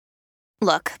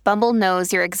Look, Bumble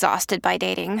knows you're exhausted by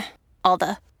dating. All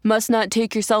the must not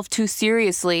take yourself too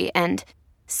seriously and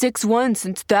 6'1"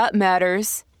 since that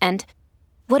matters. And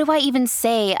what do I even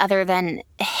say other than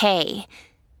hey?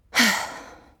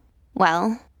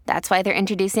 Well, that's why they're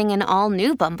introducing an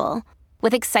all-new Bumble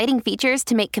with exciting features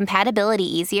to make compatibility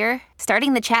easier,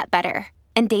 starting the chat better,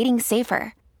 and dating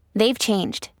safer. They've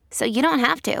changed, so you don't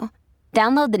have to.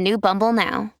 Download the new Bumble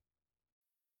now.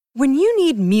 When you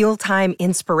need mealtime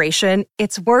inspiration,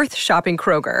 it's worth shopping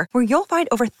Kroger, where you'll find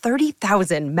over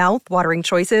 30,000 mouth-watering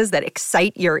choices that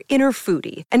excite your inner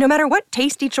foodie. And no matter what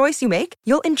tasty choice you make,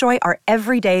 you'll enjoy our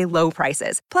everyday low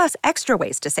prices, plus extra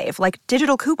ways to save, like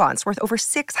digital coupons worth over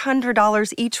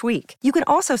 $600 each week. You can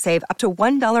also save up to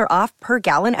 $1 off per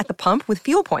gallon at the pump with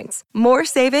fuel points. More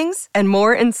savings and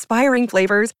more inspiring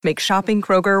flavors make shopping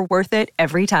Kroger worth it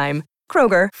every time.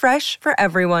 Kroger, fresh for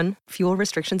everyone. Fuel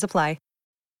restrictions apply.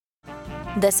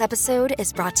 This episode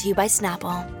is brought to you by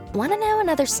Snapple. Want to know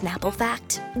another Snapple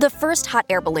fact? The first hot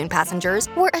air balloon passengers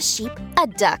were a sheep, a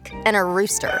duck, and a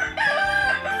rooster.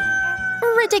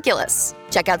 Ridiculous.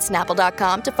 Check out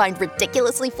Snapple.com to find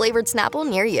ridiculously flavored Snapple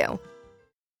near you.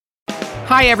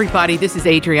 Hi, everybody. This is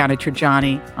Adriana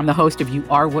Trajani. I'm the host of You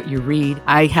Are What You Read.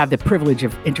 I have the privilege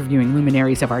of interviewing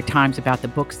luminaries of our times about the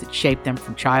books that shaped them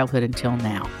from childhood until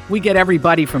now. We get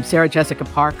everybody from Sarah Jessica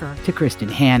Parker to Kristyn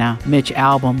Hanna, Mitch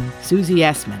Albom, Susie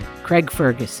Essman, Craig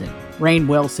Ferguson, Rainn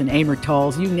Wilson, Amor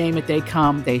Tolls, you name it, they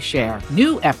come, they share.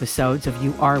 New episodes of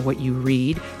You Are What You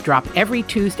Read drop every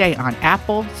Tuesday on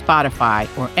Apple, Spotify,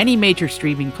 or any major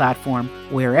streaming platform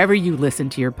wherever you listen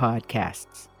to your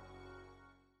podcasts.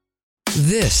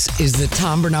 This is the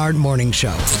Tom Barnard Morning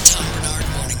Show. The Tom Barnard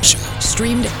Morning Show.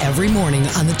 Streamed every morning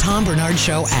on the Tom Barnard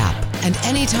Show app and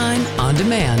anytime on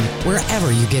demand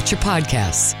wherever you get your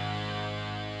podcasts.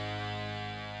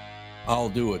 I'll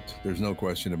do it. There's no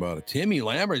question about it. Timmy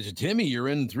Lambert. Timmy, you're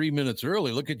in 3 minutes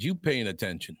early. Look at you paying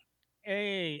attention.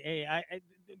 Hey,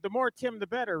 the more Tim, the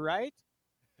better, right?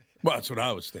 Well, that's what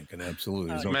I was thinking. Absolutely.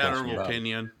 There's no matter question of about it.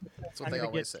 opinion. That's what they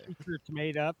always say. T-shirts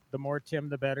made up. The more Tim,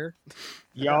 the better.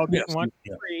 Y'all get Yes. one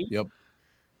Yeah. free.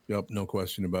 Yep. No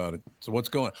question about it. So what's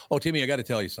going on? Oh, Timmy, I got to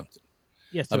tell you something.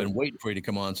 Yes, I've sir. been waiting for you to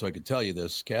come on so I could tell you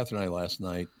this. Catherine and I last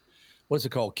night, what's it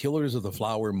called? Killers of the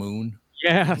Flower Moon?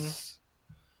 Yes.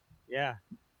 Yeah.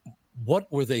 What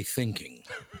were they thinking?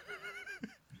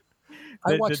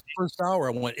 I watched the first hour.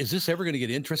 I went, is this ever going to get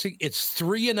interesting? It's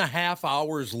 3.5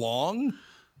 hours long.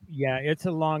 Yeah, it's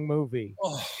a long movie.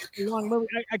 Oh, a long movie.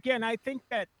 I think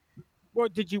that.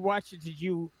 What did you watch? Did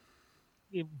you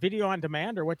video on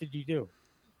demand, or what did you do,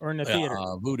 or in the theater?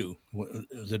 Voodoo.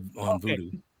 Was it on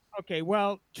Voodoo? Okay,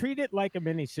 well, treat it like a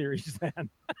miniseries then.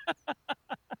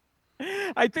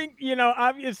 I think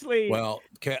obviously. Well,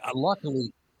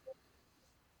 luckily.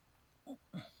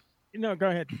 No, go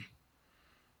ahead.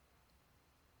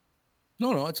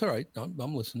 No, it's all right.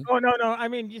 I'm listening. Oh, no. I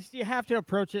mean, you have to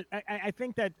approach it. I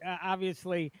think that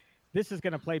obviously this is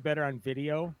going to play better on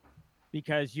video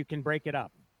because you can break it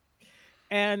up.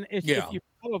 And if you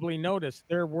probably noticed,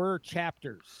 there were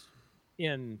chapters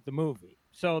in the movie.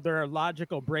 So there are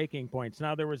logical breaking points.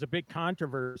 Now, there was a big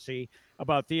controversy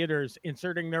about theaters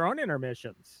inserting their own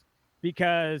intermissions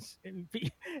because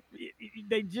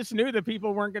they just knew that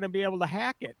people weren't going to be able to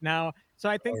hack it. Now, so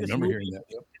I think this movie, hearing that.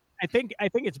 Yep. I think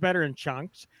it's better in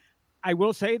chunks. I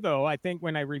will say, though, I think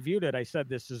when I reviewed it, I said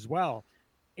this as well.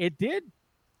 It did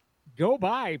go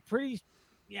by pretty.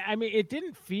 I mean, it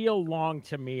didn't feel long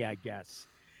to me, I guess.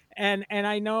 And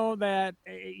I know that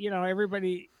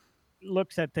everybody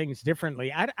looks at things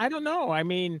differently. I don't know. I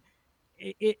mean,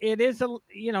 it is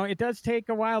it does take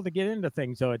a while to get into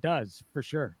things, though. It does for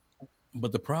sure.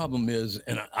 But the problem is,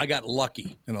 and I got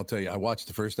lucky, and I'll tell you, I watched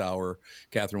the first hour.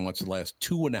 Catherine watched the last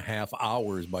 2.5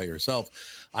 hours by herself.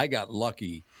 I got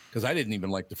lucky because I didn't even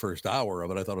like the first hour of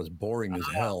it. I thought it was boring as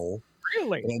hell.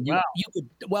 Really? And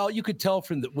you could tell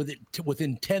from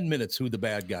within 10 minutes who the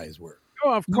bad guys were.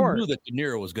 Oh, of course. You knew that De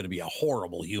Niro was going to be a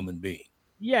horrible human being.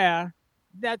 Yeah,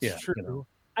 that's true.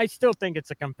 I still think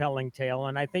it's a compelling tale,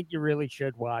 and I think you really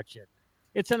should watch it.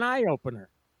 It's an eye opener.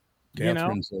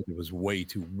 Catherine said it was way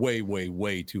too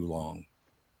long.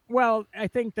 Well, I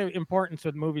think the importance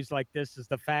with movies like this is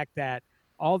the fact that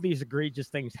all these egregious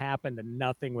things happened and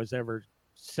nothing was ever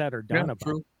said or done about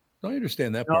true. it. I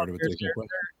understand that part of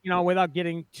it. Without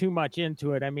getting too much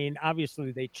into it, I mean,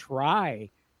 obviously they try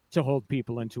to hold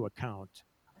people into account.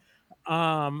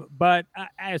 But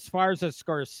as far as a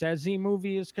Scorsese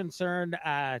movie is concerned,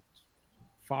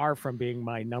 far from being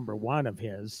my number one of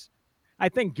his. I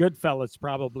think Goodfellas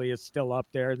probably is still up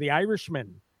there. The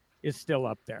Irishman is still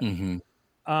up there. Mm-hmm.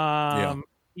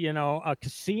 A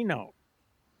Casino.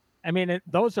 I mean,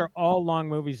 those are all long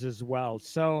movies as well.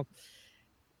 So,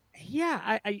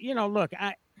 yeah, look,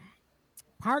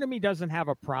 part of me doesn't have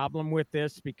a problem with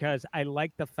this because I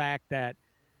like the fact that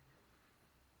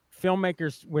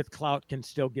filmmakers with clout can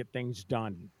still get things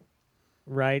done,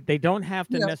 right? They don't have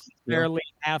to necessarily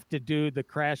have to do the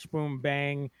crash, boom,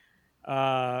 bang,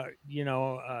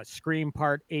 Scream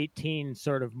Part 18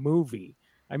 sort of movie.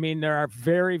 I mean, there are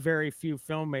very, very few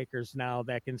filmmakers now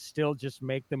that can still just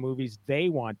make the movies they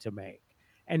want to make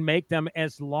and make them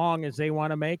as long as they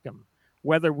want to make them.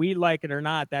 Whether we like it or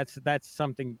not, that's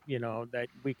something, that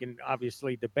we can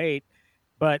obviously debate.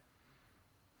 But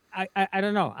I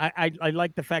don't know. I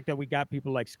like the fact that we got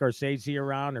people like Scorsese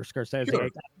around, or Scorsese, Sure.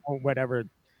 whatever.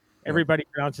 Everybody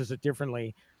pronounces it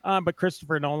differently. But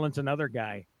Christopher Nolan's another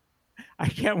guy. I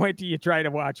can't wait till you try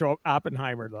to watch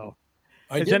Oppenheimer, though.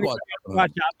 I did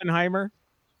watch Oppenheimer.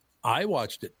 I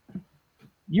watched it.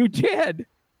 You did?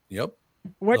 Yep.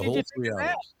 What did you think of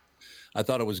that? I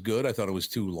thought it was good. I thought it was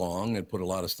too long and put a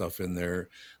lot of stuff in there.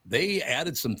 They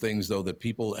added some things, though, that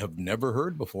people have never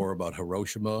heard before about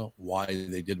Hiroshima, why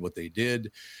they did what they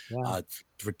did,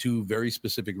 for two very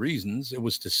specific reasons. It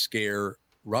was to scare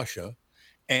Russia,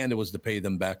 and it was to pay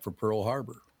them back for Pearl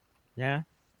Harbor. Yeah.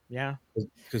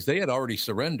 Because they had already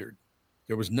surrendered.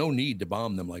 There was no need to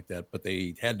bomb them like that, but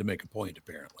they had to make a point,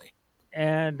 apparently.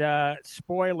 And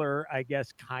spoiler, I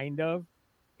guess, kind of,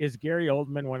 is Gary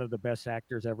Oldman one of the best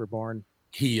actors ever born?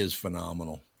 He is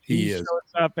phenomenal. He shows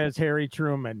up as Harry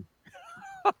Truman.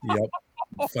 Yep.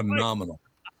 Phenomenal.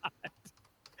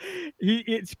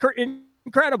 It's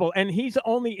incredible. And he's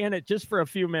only in it just for a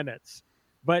few minutes.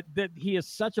 But he is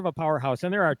such of a powerhouse.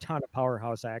 And there are a ton of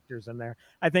powerhouse actors in there.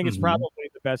 I think it's probably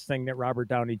the best thing that Robert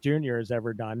Downey Jr. has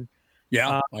ever done.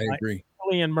 Yeah, I agree.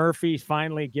 Cillian Murphy's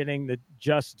finally getting the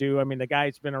just due. I mean, the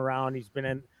guy's been around. He's been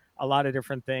in a lot of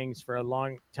different things for a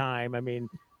long time. I mean,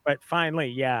 but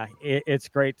finally, it's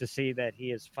great to see that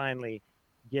he is finally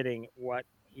getting what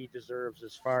he deserves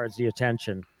as far as the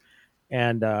attention.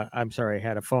 And I'm sorry, I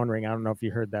had a phone ring. I don't know if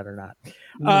you heard that or not.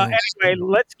 Anyway,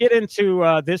 let's get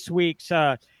into this week's.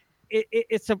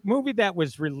 It's a movie that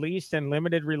was released in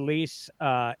limited release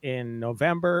in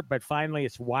November, but finally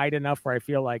it's wide enough where I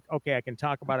feel like, okay, I can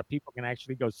talk about it. People can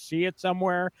actually go see it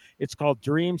somewhere. It's called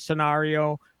Dream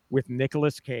Scenario with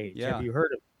Nicolas Cage. Yeah. Have you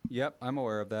heard of it? Yep, I'm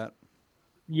aware of that.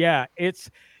 Yeah, it's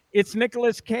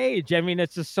Nicolas Cage. I mean,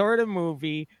 it's a sort of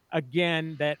movie,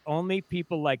 again, that only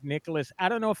people like Nicolas, I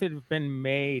don't know if it had been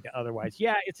made otherwise.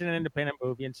 Yeah, it's an independent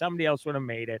movie and somebody else would have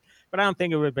made it, but I don't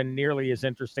think it would have been nearly as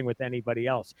interesting with anybody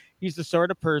else. He's the sort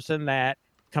of person that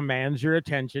commands your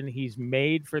attention. He's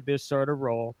made for this sort of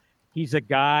role. He's a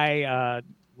guy,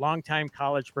 longtime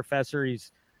college professor.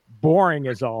 He's boring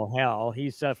as all hell.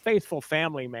 He's a faithful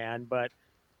family man, but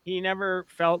he never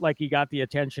felt like he got the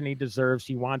attention he deserves.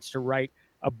 He wants to write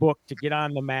a book to get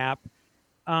on the map.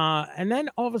 And then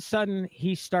all of a sudden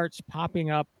he starts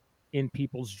popping up in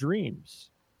people's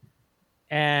dreams.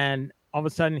 And all of a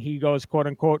sudden he goes, quote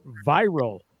unquote,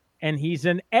 viral. And he's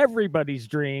in everybody's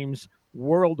dreams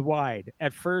worldwide.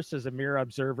 At first as a mere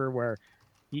observer where,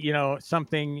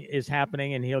 something is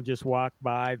happening and he'll just walk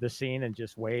by the scene and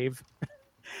just wave.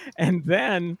 And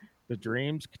then the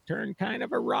dreams turn kind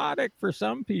of erotic for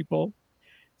some people.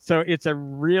 So it's a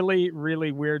really,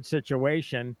 really weird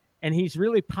situation. And he's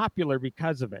really popular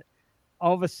because of it.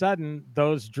 All of a sudden,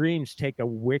 those dreams take a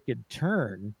wicked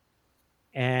turn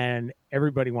and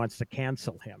everybody wants to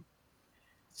cancel him.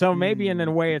 So maybe in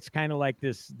a way, it's kind of like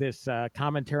this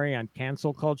commentary on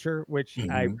cancel culture, which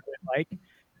I really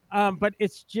like. But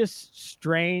it's just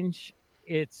strange.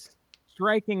 It's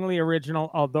strikingly original,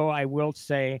 although I will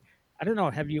say, I don't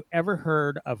know, have you ever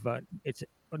heard of it's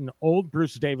an old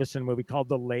Bruce Davison movie called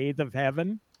The Lathe of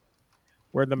Heaven,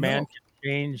 where the man can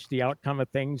change the outcome of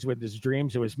things with his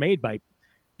dreams? It was made by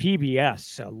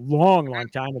PBS a long, long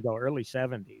time ago, early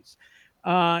 70s.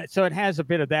 So it has a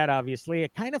bit of that, obviously.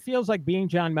 It kind of feels like Being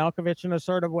John Malkovich in a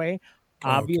sort of way,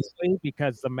 obviously,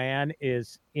 because the man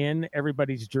is in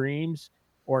everybody's dreams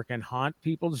or can haunt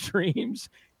people's dreams.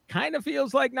 Kind of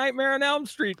feels like Nightmare on Elm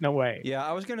Street in a way. Yeah,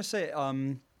 I was going to say,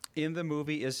 in the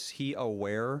movie, is he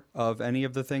aware of any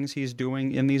of the things he's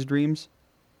doing in these dreams?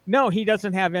 No, he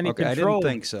doesn't have any control. I didn't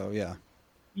think so, yeah.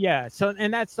 Yeah, so,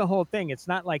 and that's the whole thing. It's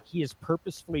not like he is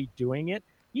purposefully doing it.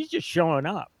 He's just showing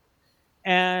up.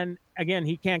 And again,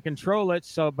 he can't control it.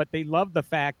 So, but they love the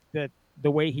fact that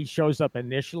the way he shows up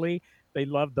initially, they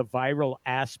love the viral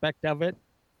aspect of it.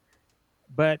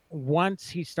 But once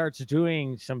he starts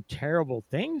doing some terrible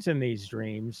things in these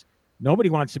dreams, nobody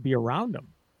wants to be around him.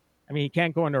 I mean, he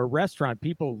can't go into a restaurant.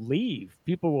 People leave.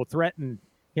 People will threaten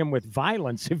him with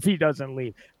violence if he doesn't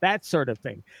leave, that sort of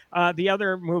thing. The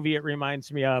other movie it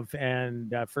reminds me of,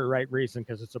 and for the right reason,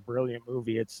 because it's a brilliant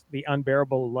movie, it's The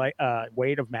Unbearable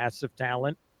Weight of Massive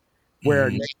Talent, where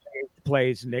Nick Cage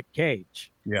plays Nick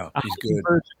Cage. Yeah, he's good.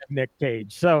 Version of Nick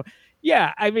Cage. So,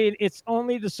 yeah, I mean, it's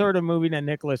only the sort of movie that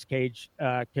Nicolas Cage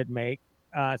could make.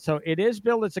 So it is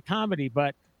billed as a comedy,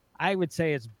 but I would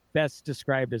say it's best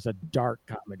described as a dark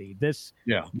comedy. This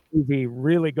movie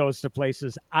really goes to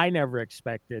places I never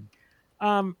expected.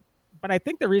 But I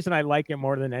think the reason I like it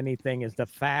more than anything is the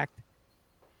fact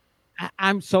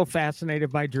I'm so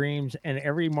fascinated by dreams. And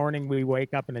every morning we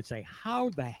wake up and it's like, how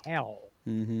the hell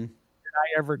did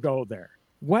I ever go there?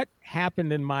 What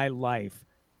happened in my life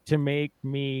to make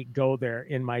me go there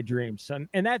in my dreams?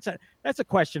 And that's a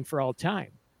question for all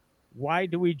time. Why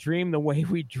do we dream the way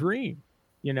we dream?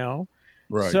 You know?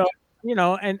 Right. So, you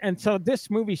know, and so this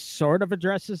movie sort of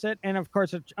addresses it. And of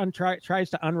course, it tries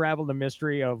to unravel the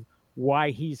mystery of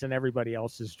why he's in everybody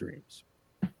else's dreams.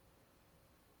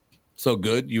 So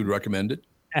good. You'd recommend it?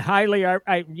 Highly.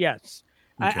 Yes.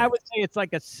 Okay. I would say it's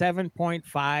like a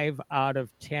 7.5 out of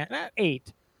 10,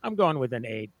 8. I'm going with an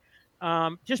 8.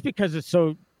 Just because it's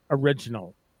so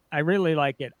original. I really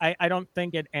like it. I don't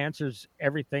think it answers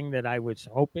everything that I was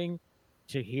hoping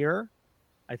to hear.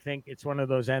 I think it's one of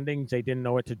those endings they didn't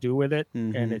know what to do with it,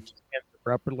 and it just ends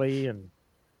abruptly. And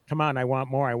come on, I want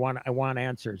more. I want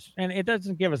answers, and it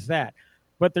doesn't give us that.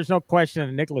 But there's no question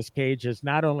that Nicolas Cage is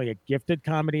not only a gifted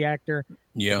comedy actor.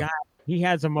 Yeah, God, he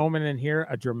has a moment in here,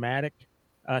 a dramatic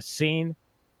scene.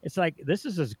 It's like this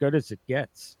is as good as it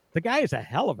gets. The guy is a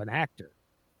hell of an actor.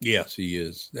 Yes, he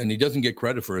is, and he doesn't get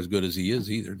credit for as good as he is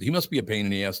either. He must be a pain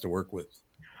in the ass to work with.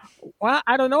 Well,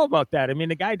 I don't know about that. I mean,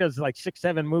 the guy does like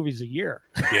 6-7 movies a year.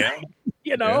 Yeah.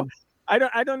 You know, yeah.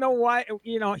 I don't know why,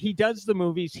 you know, he does the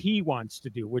movies he wants to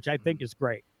do, which I think is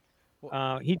great.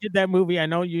 He did that movie. I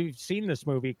know you've seen this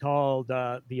movie called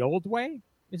The Old Way.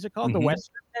 Is it called The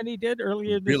Western that he did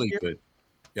earlier this year? Really good.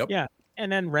 Yep. Yeah.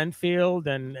 And then Renfield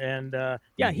and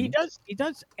he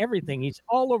does everything. He's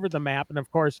all over the map. And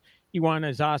of course, he won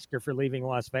his Oscar for Leaving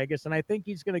Las Vegas. And I think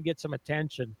he's going to get some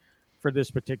attention for this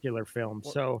particular film.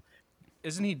 Well, so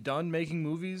isn't he done making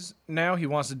movies now? He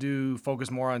wants to focus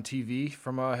more on TV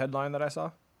from a headline that I saw.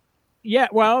 Yeah,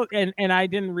 well, and I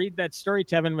didn't read that story,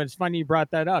 Tevin, but it's funny you brought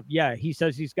that up. Yeah, he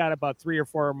says he's got about 3 or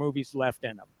 4 movies left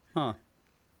in him. Huh.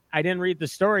 I didn't read the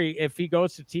story. If he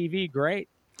goes to TV, great.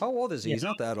 How old is he? He's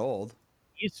not that old.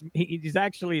 He's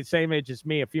actually the same age as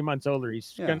me, a few months older.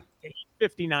 He's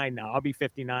 59 now. I'll be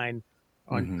 59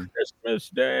 on Christmas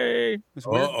Day. It's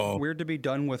weird to be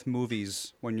done with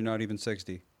movies when you're not even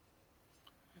 60.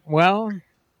 Well,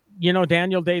 you know,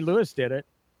 Daniel Day-Lewis did it.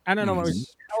 I don't know how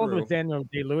old was Daniel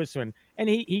Day-Lewis when, and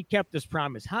he kept his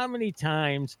promise. How many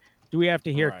times do we have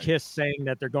to hear Kiss saying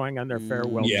that they're going on their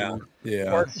farewell tour?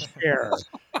 Or Cher?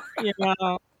 You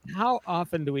know, how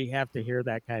often do we have to hear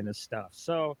that kind of stuff?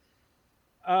 So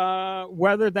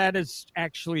whether that is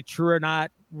actually true or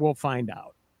not, we'll find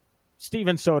out.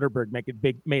 Steven Soderbergh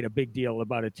made a big deal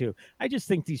about it too. I just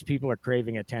think these people are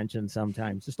craving attention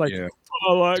sometimes. It's like,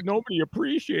 nobody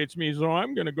appreciates me, so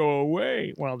I'm going to go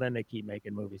away. Well, then they keep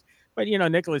making movies. But, you know,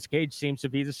 Nicolas Cage seems to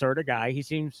be the sort of guy. He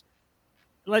seems,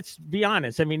 let's be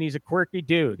honest, I mean, he's a quirky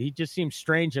dude. He just seems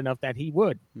strange enough that he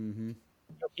would. He'll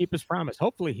keep his promise.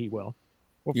 Hopefully he will.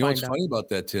 You know what's funny about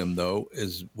that, Tim, though,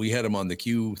 is we had him on the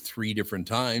queue 3 different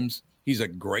times. He's a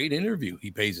great interview. He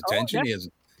pays attention. He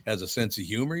has a sense of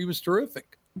humor. He was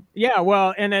terrific. Yeah,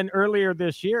 well, and then earlier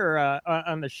this year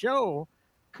on the show,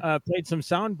 played some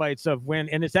sound bites of when,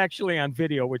 and it's actually on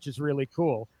video, which is really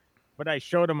cool. But I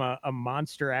showed him a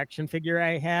monster action figure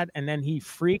I had, and then he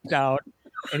freaked out,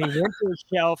 and he went to his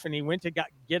shelf, and he went to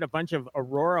get a bunch of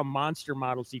Aurora monster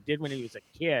models he did when he was a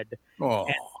kid.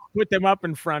 And put them up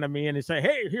in front of me, and he said,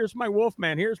 "Hey, here's my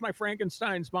Wolfman, here's my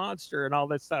Frankenstein's monster," and all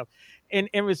that stuff. And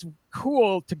it was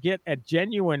cool to get a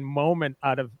genuine moment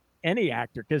out of any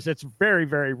actor, because it's very,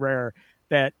 very rare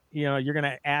that, you know, you're going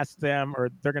to ask them or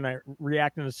they're going to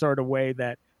react in a sort of way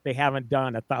that they haven't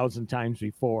done 1,000 times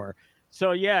before.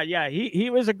 So he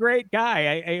was a great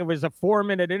guy. It was a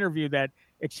 4-minute interview that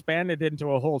expanded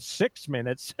into a whole 6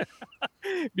 minutes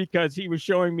because he was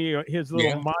showing me his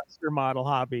little monster model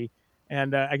hobby.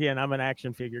 And again, I'm an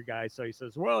action figure guy. So he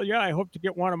says, well, I hope to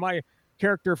get one of my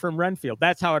character from Renfield.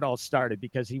 That's how it all started,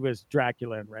 because he was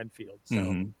Dracula in Renfield.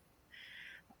 So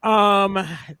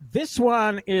this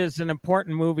one is an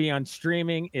important movie on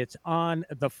streaming. It's on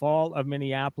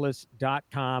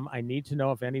thefallofminneapolis.com. I need to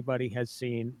know if anybody has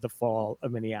seen The Fall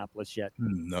of Minneapolis yet.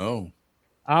 No.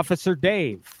 Officer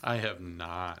Dave. I have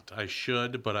not. I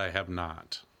should, but I have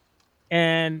not.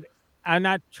 And I'm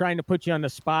not trying to put you on the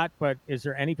spot, but is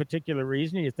there any particular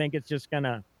reason you think it's just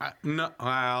gonna? No.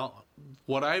 Well,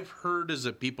 what I've heard is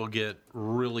that people get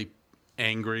really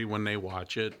angry when they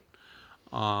watch it.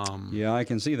 Yeah, I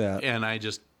can see that. And I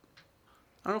don't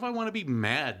know if I want to be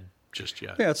mad just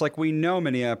yet. Yeah, it's like we know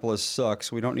Minneapolis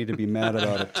sucks. We don't need to be mad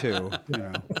about it too. You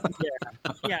know.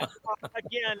 Yeah.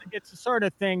 Again, it's the sort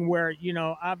of thing where,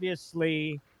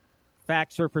 obviously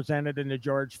facts were presented in the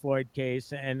George Floyd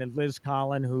case, and Liz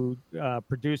Collin, who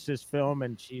produced this film,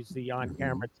 and she's the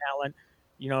on-camera talent,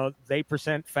 they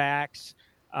present facts.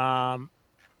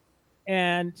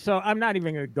 And so I'm not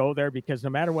even going to go there, because no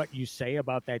matter what you say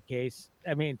about that case,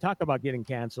 I mean, talk about getting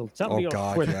canceled. Oh,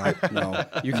 God, yeah. No,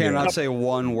 you cannot say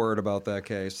one word about that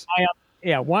case.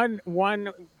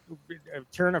 One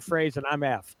turn of phrase and I'm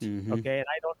effed. Mm-hmm. Okay, and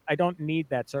I don't need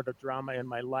that sort of drama in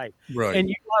my life. Right. And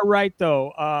you are right,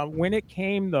 though. When it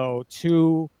came, though,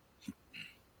 to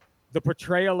the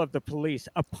portrayal of the police,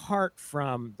 apart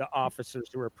from the officers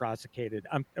who were prosecuted,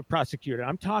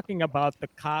 I'm talking about the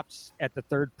cops at the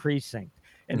 3rd Precinct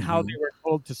and how they were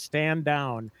told to stand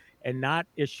down and not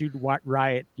issued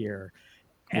riot gear.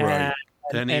 Right.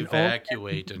 Then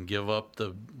evacuate and give up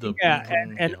the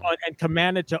and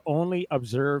commanded to only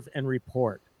observe and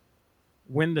report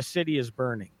when the city is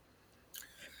burning.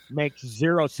 Makes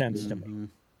zero sense to me.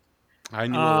 I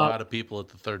knew a lot of people at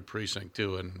the 3rd Precinct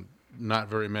too, and not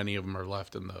very many of them are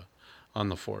left on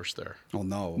the force there. Oh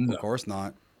no, of course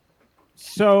not.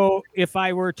 So if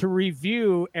I were to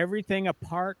review everything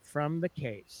apart from the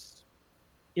case,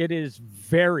 it is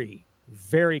very,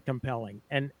 very compelling.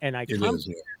 And I come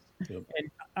to and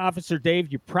Officer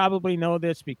Dave, you probably know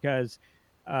this because,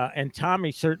 and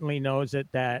Tommy certainly knows it,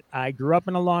 that I grew up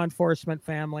in a law enforcement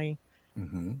family.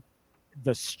 Mm-hmm.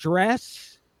 The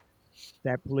stress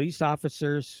that police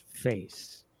officers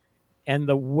face and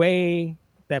the way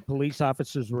that police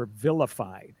officers were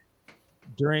vilified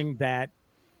during that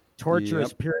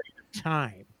torturous period of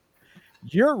time.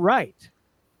 You're right.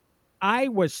 I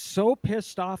was so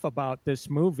pissed off about this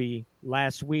movie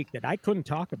last week that I couldn't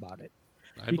talk about it.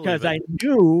 Because I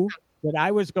knew that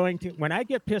I was going to, when I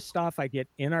get pissed off, I get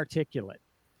inarticulate.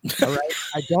 All right.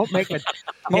 I don't make a.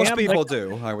 Most people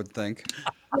do, I would think.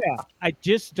 Yeah. I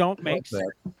just don't make sense.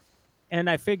 And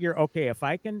I figure, okay, if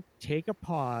I can take a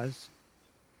pause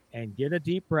and get a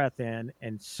deep breath in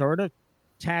and sort of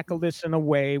tackle this in a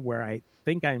way where I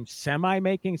think I'm semi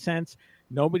making sense,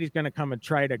 nobody's going to come and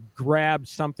try to grab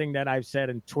something that I've said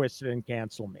and twist it and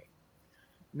cancel me.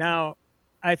 Now,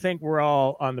 I think we're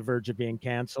all on the verge of being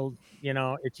canceled.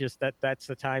 It's just that's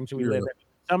the times we live in.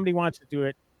 If somebody wants to do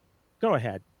it, go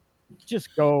ahead.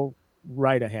 Just go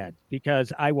right ahead,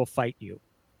 because I will fight you.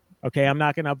 Okay, I'm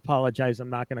not going to apologize. I'm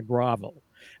not going to grovel.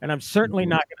 And I'm certainly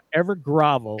not going to ever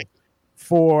grovel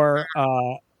for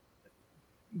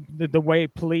the way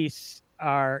police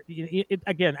are.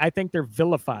 Again, I think they're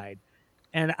vilified.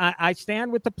 And I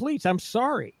stand with the police. I'm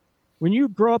sorry. When you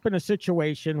grow up in a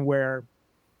situation where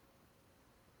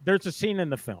there's a scene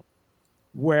in the film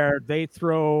where they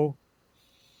throw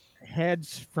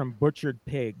heads from butchered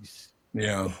pigs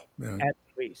at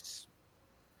police.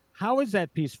 How is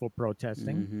that peaceful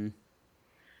protesting? Mm-hmm.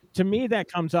 To me,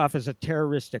 that comes off as a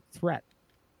terroristic threat.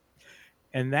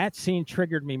 And that scene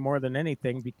triggered me more than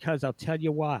anything, because I'll tell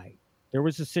you why. There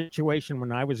was a situation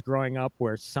when I was growing up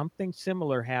where something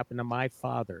similar happened to my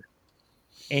father,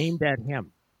 aimed at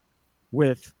him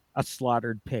with a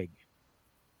slaughtered pig.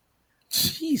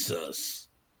 Jesus.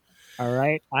 All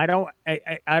right. I don't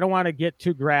want to get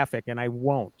too graphic, and I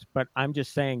won't, but I'm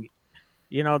just saying,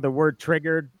 the word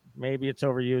triggered, maybe it's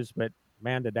overused, but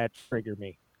man, did that trigger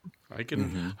me. I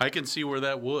can see where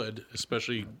that would,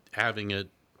 especially having it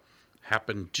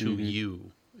happen to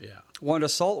you. Yeah. Well, an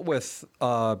assault with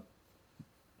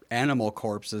animal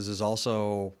corpses is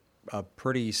also a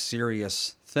pretty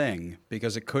serious thing,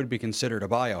 because it could be considered a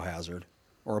biohazard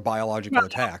or a biological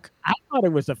attack. I thought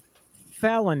it was a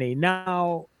felony.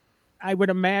 Now, I would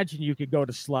imagine you could go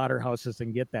to slaughterhouses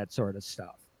and get that sort of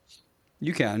stuff.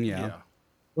 You can, yeah.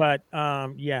 But,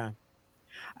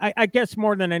 I guess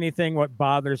more than anything, what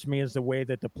bothers me is the way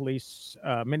that the police,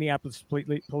 Minneapolis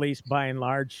police, by and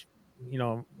large,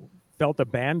 felt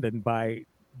abandoned by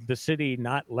the city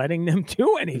not letting them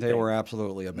do anything. They were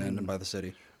absolutely abandoned by the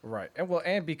city. Right.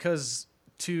 And because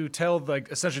to tell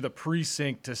essentially the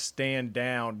precinct to stand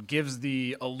down gives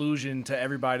the illusion to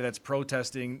everybody that's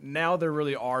protesting, now there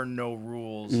really are no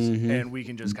rules, and we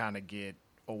can just kind of get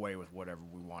away with whatever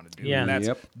we want to do. Yeah. And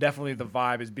that's definitely the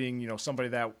vibe, is being, somebody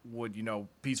that would,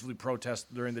 peacefully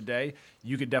protest during the day.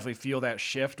 You could definitely feel that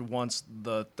shift once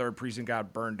the 3rd Precinct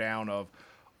got burned down of,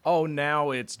 oh,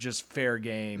 now it's just fair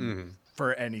game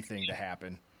for anything to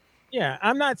happen. Yeah,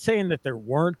 I'm not saying that there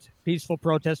weren't peaceful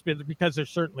protests, because there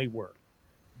certainly were.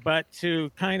 But to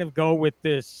kind of go with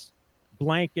this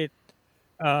blanket,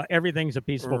 everything's a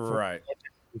peaceful right.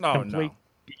 protest. No.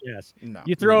 Yes. No.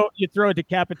 You throw a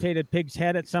decapitated pig's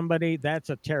head at somebody, that's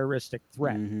a terroristic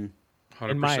threat. 100%.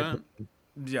 In my opinion.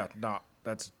 Yeah, no,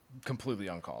 that's completely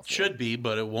uncalled for. Should be,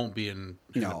 but it won't be in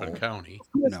Hennepin County.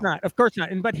 Of course not.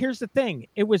 But here's the thing: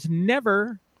 it was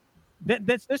never.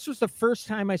 This was the first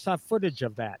time I saw footage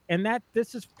of that, and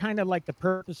this is kind of like the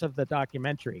purpose of the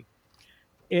documentary,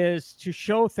 is to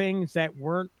show things that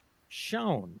weren't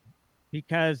shown,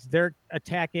 because they're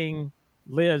attacking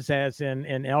Liz, as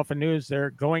in Alpha News.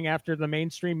 They're going after the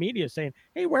mainstream media, saying,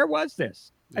 "Hey, where was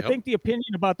this?" Yep. I think the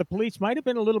opinion about the police might have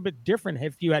been a little bit different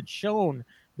if you had shown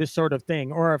this sort of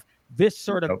thing, or if this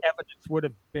sort of evidence would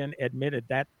have been admitted,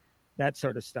 that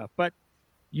sort of stuff. But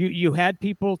you had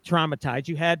people traumatized.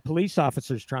 You had police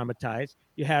officers traumatized.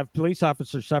 You have police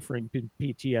officers suffering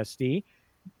PTSD.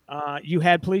 You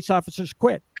had police officers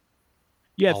quit.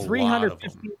 You had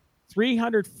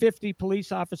 350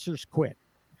 police officers quit.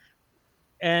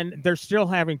 And they're still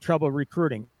having trouble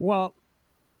recruiting. Well,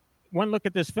 one look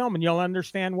at this film and you'll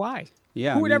understand why.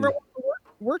 Yeah. Who would ever want to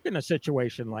work in a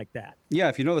situation like that? Yeah,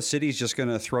 if you know the city's just going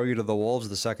to throw you to the wolves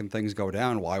the second things go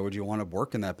down, why would you want to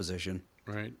work in that position?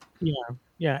 Right. Yeah.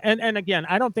 And again,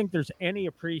 I don't think there's any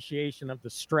appreciation of the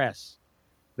stress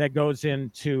that goes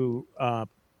into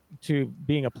to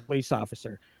being a police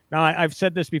officer. Now, I've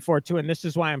said this before too, and this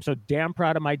is why I'm so damn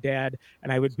proud of my dad,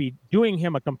 and I would be doing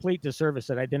him a complete disservice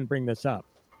that I didn't bring this up.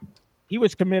 He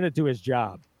was committed to his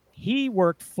job. He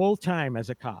worked full-time as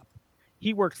a cop.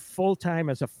 He worked full-time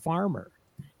as a farmer.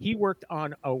 He worked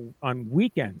on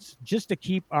weekends just to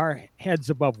keep our heads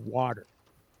above water.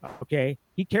 Okay?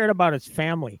 He cared about his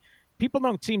family. People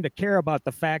don't seem to care about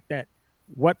the fact that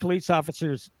what police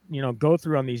officers, go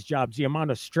through on these jobs, the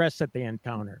amount of stress that they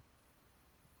encounter.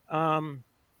 And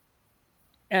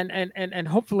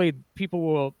hopefully people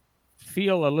will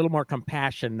feel a little more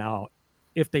compassion now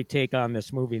if they take on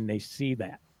this movie and they see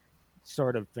that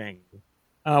sort of thing.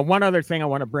 One other thing I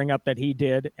want to bring up that he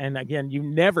did, and again, you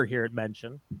never hear it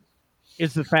mentioned,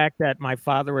 is the fact that my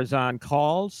father was on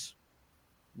calls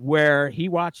where he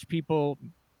watched people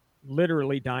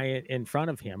literally die in front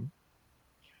of him.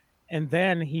 And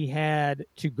then he had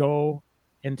to go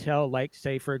and tell, like,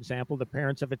 say, for example, the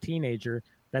parents of a teenager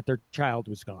that their child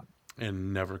was gone.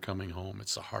 And never coming home.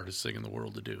 It's the hardest thing in the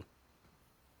world to do.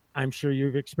 I'm sure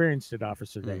you've experienced it,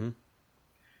 Officer Dave. Mm-hmm.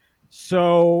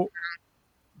 So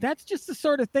that's just the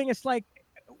sort of thing. It's like,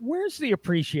 where's the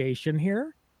appreciation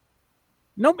here?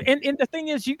 No, and the thing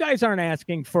is, you guys aren't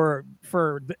asking for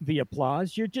the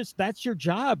applause. That's your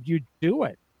job. You do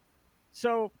it.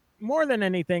 So more than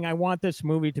anything, I want this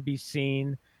movie to be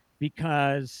seen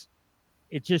because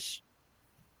it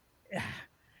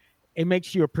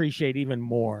makes you appreciate even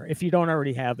more if you don't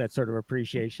already have that sort of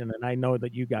appreciation. And I know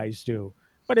that you guys do,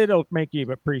 but it'll make you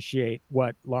appreciate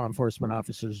what law enforcement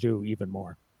officers do even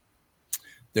more.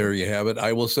 There you have it.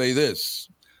 I will say this.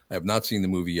 I have not seen the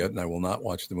movie yet, and I will not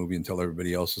watch the movie until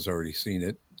everybody else has already seen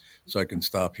it, so I can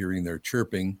stop hearing their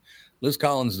chirping. Liz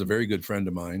Collins is a very good friend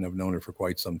of mine. I've known her for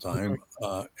quite some time.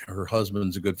 Her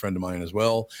husband's a good friend of mine as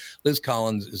well. Liz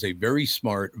Collins is a very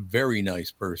smart, very nice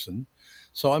person.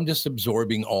 So I'm just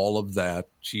absorbing all of that.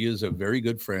 She is a very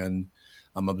good friend.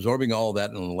 I'm absorbing all of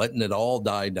that and letting it all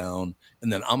die down.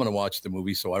 And then I'm going to watch the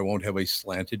movie so I won't have a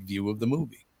slanted view of the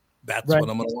movie. That's when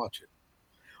I'm going to watch it.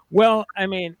 Well, I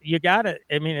mean,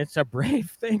 it's a brave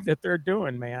thing that they're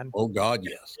doing, man. Oh, God,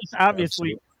 yes. It's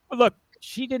obviously, look,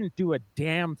 she didn't do a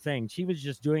damn thing. She was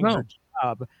just doing her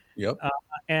job. Yep.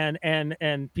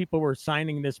 And people were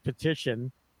signing this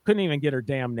petition. Couldn't even get her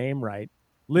damn name right.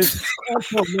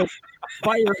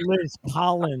 Fire Liz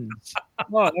Collins.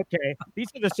 Oh, okay. These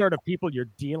are the sort of people you're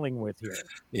dealing with here.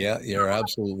 Yeah, you're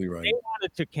absolutely right. They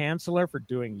wanted to cancel her for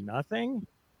doing nothing.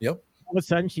 Yep. All of a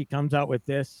sudden, she comes out with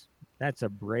this. That's a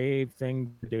brave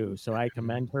thing to do. So I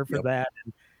commend her for that.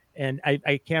 And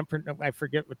I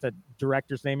forget what the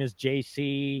director's name is.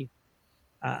 JC.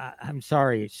 I'm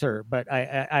sorry, sir, but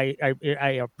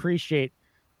I appreciate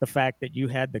the fact that you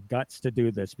had the guts to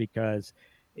do this, because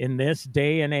in this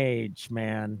day and age,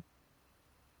 man,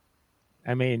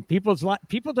 I mean, people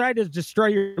try to destroy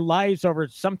your lives over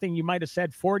something you might have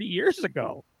said 40 years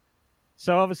ago.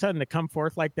 So all of a sudden to come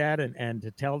forth like that and to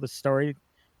tell the story,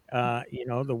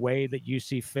 the way that you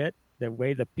see fit, the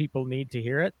way that people need to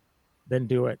hear it, then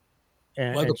do it.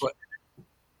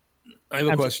 I have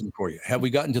a question for you. Have we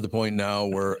gotten to the point now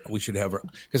where we should have her?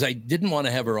 Because I didn't want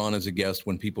to have her on as a guest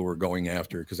when people were going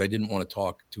after her, because I didn't want to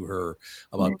talk to her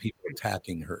about people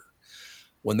attacking her.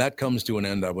 when that comes to an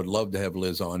end, I would love to have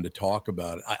Liz on to talk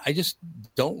about it. I just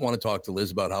don't want to talk to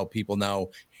Liz about how people now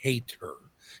hate her.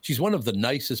 She's one of the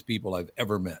nicest people I've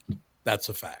ever met. That's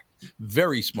a fact.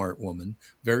 Very smart woman,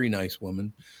 very nice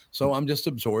woman. So I'm just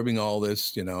absorbing all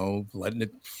this, letting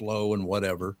it flow and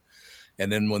whatever.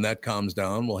 And then when that calms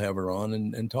down, we'll have her on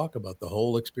and talk about the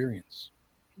whole experience.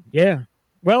 Yeah.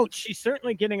 Well, she's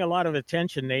certainly getting a lot of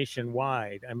attention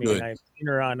nationwide. I mean, Good. I've seen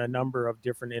her on a number of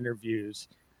different interviews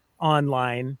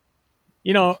online.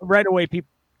 Right away, people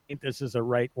think this is a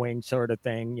right-wing sort of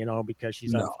thing, because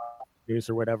she's on Fox News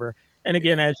or whatever. And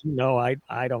again, as you know,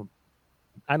 I don't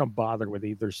bother with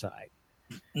either side.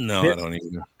 No, This I don't either.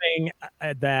 is something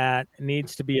that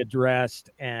needs to be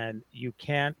addressed, and you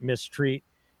can't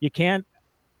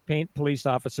paint police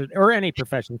officers, or any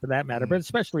profession for that matter, but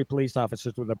especially police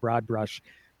officers, with a broad brush,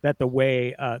 that the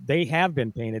way they have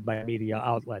been painted by media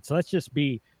outlets. So let's just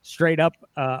be straight up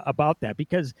about that,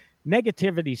 because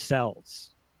negativity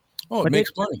sells. Oh, it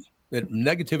makes money.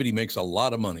 Negativity makes a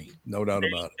lot of money, no doubt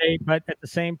about it. But at the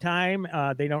same time,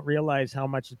 they don't realize how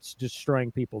much it's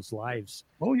destroying people's lives.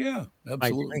 Oh, yeah,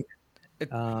 absolutely.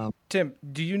 Tim,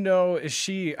 do you know,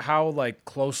 how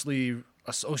closely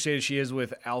associated she is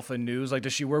with Alpha News?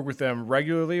 Does she work with them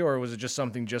regularly, or was it just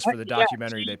something just for the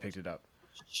documentary they picked it up?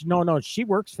 No, she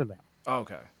works for them. Oh,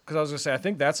 okay. Because I was going to say, I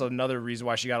think that's another reason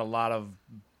why she got a lot of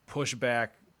pushback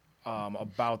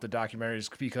about the documentaries,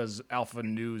 because Alpha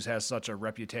News has such a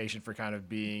reputation for kind of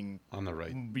being on the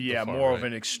right. Yeah, more of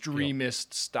an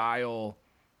extremist style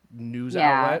news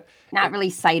Yeah, outlet. not really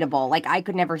citable. I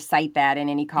could never cite that in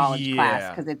any college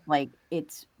class, because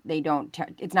it's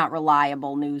it's not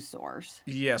reliable news source.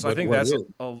 Yeah, so I think that's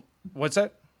what's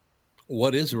that?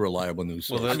 What is a reliable news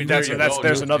source? Well, I mean, there's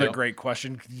another great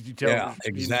question. Could you tell? Yeah,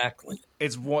 exactly.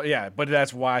 But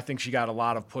that's why I think she got a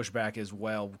lot of pushback as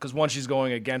well, because one, she's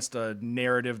going against a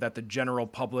narrative that the general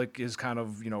public is kind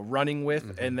of running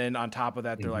with, and then on top of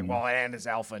that, they're like, well, and it's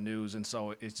Alpha News, and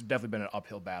so it's definitely been an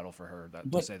uphill battle for her.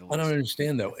 To say the least. I don't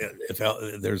understand though. If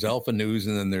there's Alpha News,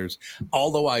 and then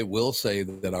although I will say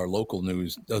that our local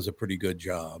news does a pretty good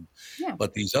job,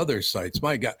 but these other sites,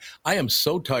 my God, I am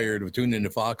so tired of tuning into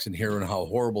Fox and hearing how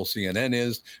horrible CNN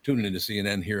is, tuning into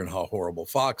CNN, hearing how horrible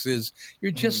Fox is.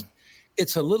 You're just,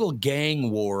 it's a little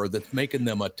gang war that's making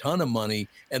them a ton of money,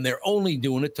 and they're only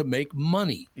doing it to make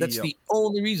money. That's the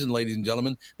only reason, ladies and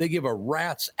gentlemen, they give a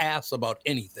rat's ass about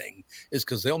anything, is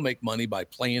because they'll make money by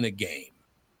playing a game.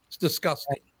 It's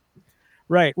disgusting.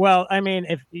 Right. Well, I mean,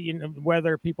 if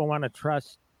whether people want to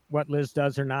trust what Liz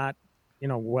does or not,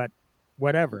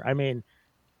 whatever. I mean,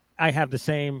 I have the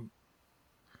same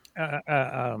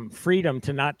freedom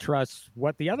to not trust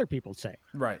what the other people say.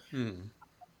 Right.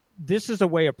 This is a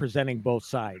way of presenting both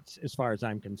sides, as far as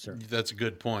I'm concerned. That's a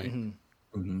good point.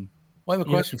 Well, I have a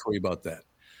question for you about that.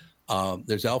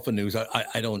 There's Alpha News.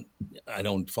 I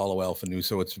don't follow Alpha News,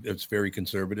 so it's very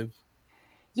conservative.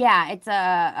 Yeah,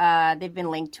 it's they've been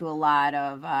linked to a lot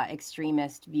of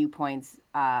extremist viewpoints.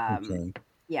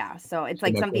 Yeah, so it's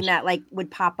something that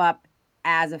would pop up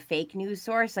as a fake news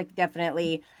source.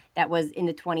 Definitely. That was in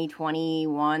the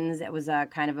 2021s. That was a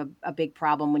kind of a big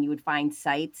problem when you would find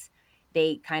sites.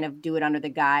 They kind of do it under the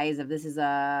guise of this is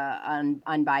a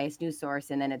unbiased news source,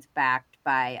 and then it's backed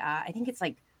by I think it's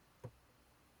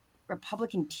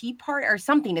Republican Tea Party or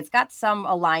something. It's got some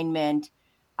alignment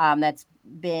that's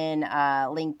been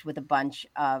linked with a bunch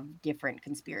of different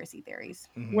conspiracy theories.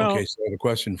 Well, okay, so I have a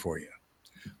question for you.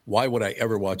 Why would I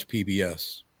ever watch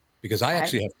PBS? Because I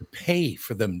actually have to pay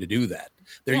for them to do that.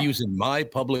 They're using my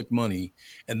public money,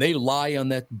 and they lie on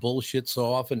that bullshit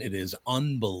so often. It is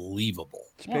unbelievable.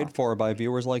 It's paid for by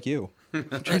viewers like you. They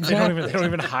don't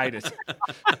even hide it.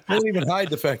 They don't even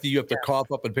hide the fact that you have to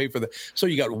cough up and pay for that. So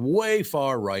you got way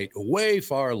far right, way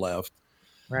far left.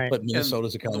 Right. But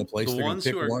Minnesota's the kind of place they're going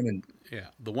to pick one. And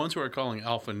the ones who are calling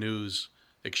Alpha News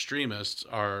extremists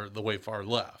are the way far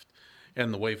left,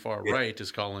 and the way far right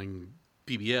is calling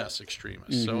PBS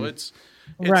extremists. So it's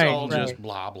all just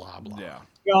blah blah blah. Yeah.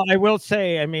 Well, I will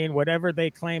say, I mean, whatever they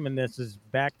claim in this is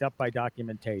backed up by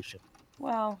documentation.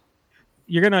 Well,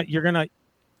 you're gonna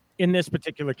in this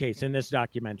particular case, in this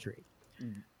documentary,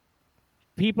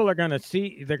 people are gonna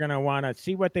see. They're gonna want to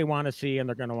see what they want to see, and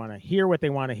they're gonna want to hear what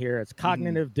they want to hear. It's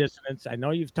cognitive dissonance. I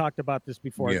know you've talked about this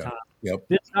before, Tom. Yep.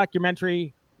 This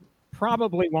documentary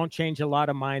probably won't change a lot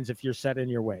of minds if you're set in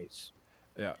your ways.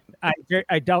 Yeah,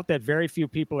 I doubt that very few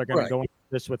people are going to go into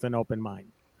this with an open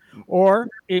mind, or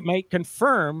it might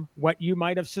confirm what you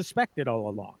might have suspected all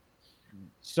along.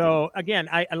 So again,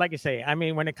 like I say, I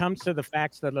mean, when it comes to the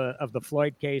facts of the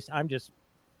Floyd case, I'm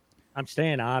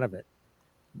staying out of it.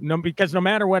 No, because no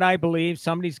matter what I believe,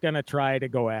 somebody's going to try to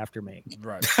go after me.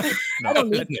 Right.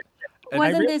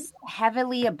 Wasn't this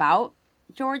heavily about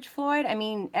George Floyd? I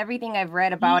mean, everything I've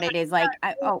read about it is like,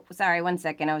 sorry, 1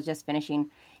 second. I was just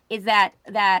finishing. Is that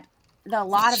a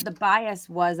lot of the bias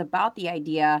was about the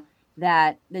idea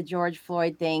that the George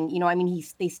Floyd thing, you know, I mean,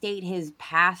 they state his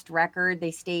past record,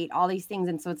 they state all these things.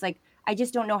 And so it's like, I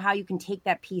just don't know how you can take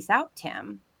that piece out,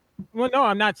 Tim. Well, no,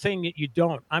 I'm not saying that you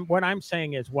don't. What I'm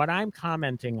saying is what I'm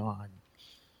commenting on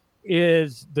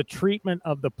is the treatment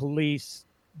of the police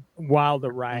while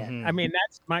the riot. Mm-hmm. I mean,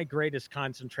 that's my greatest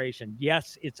concentration.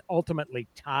 Yes, it's ultimately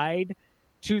tied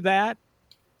to that.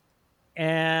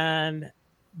 And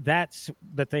that's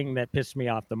the thing that pissed me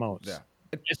off the most. Yeah.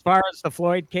 As far as the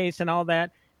Floyd case and all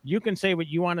that, you can say what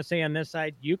you want to say on this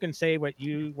side. You can say what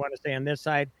you want to say on this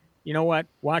side. You know what?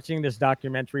 Watching this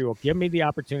documentary will give me the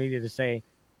opportunity to say,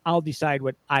 I'll decide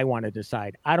what I want to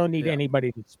decide. I don't need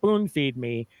anybody to spoon feed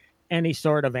me any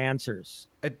sort of answers.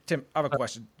 Tim, I have a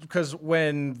question. Because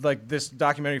when like this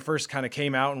documentary first kind of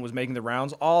came out and was making the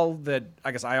rounds, all that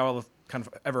I guess I all kind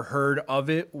of ever heard of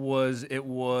it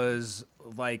was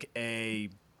like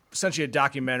essentially a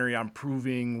documentary on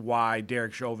proving why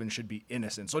Derek Chauvin should be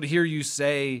innocent. So to hear you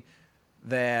say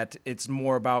that it's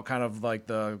more about kind of like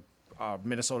the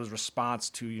Minnesota's response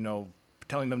to, you know,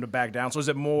 telling them to back down. So is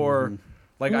it more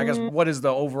like, I guess, what is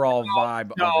the overall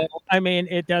vibe of it? I mean,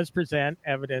 it does present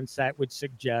evidence that would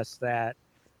suggest that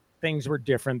things were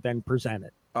different than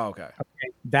presented. Oh, okay.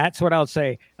 That's what I'll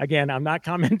say. Again, I'm not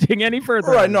commenting any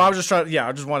further. Right. No, I was just trying. Yeah,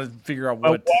 I just wanted to figure out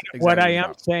what I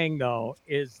am saying, though,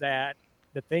 is that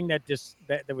the thing that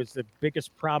was the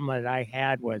biggest problem that I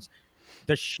had was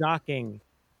the shocking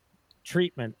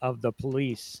treatment of the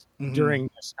police during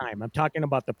this time. I'm talking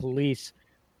about the police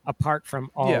apart from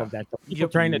all of that. The people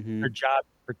trying to do their job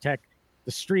to protect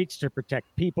the streets, to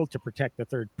protect people, to protect the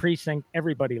third precinct,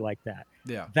 everybody like that.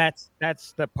 Yeah. That's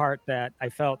the part that I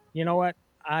felt, you know what,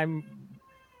 I'm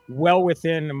well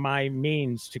within my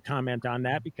means to comment on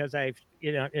that because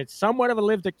it's somewhat of a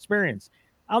lived experience.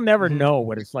 I'll never know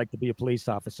what it's like to be a police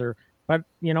officer, but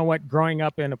you know what, growing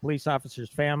up in a police officer's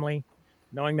family,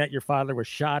 knowing that your father was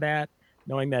shot at,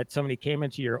 knowing that somebody came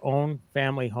into your own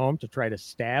family home to try to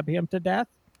stab him to death,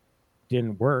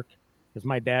 didn't work because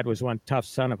my dad was one tough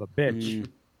son of a bitch.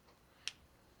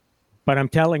 But I'm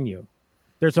telling you,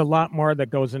 there's a lot more that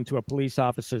goes into a police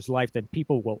officer's life than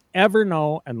people will ever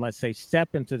know unless they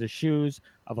step into the shoes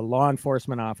of a law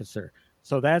enforcement officer.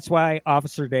 So that's why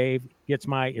Officer Dave gets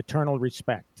my eternal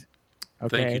respect.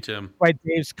 Okay? Thank you, Tim. Why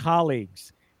Dave's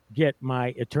colleagues get my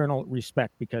eternal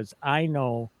respect because I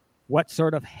know what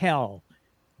sort of hell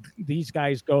these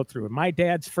guys go through. My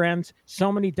dad's friends,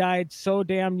 so many died so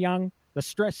damn young. The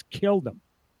stress killed them.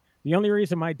 The only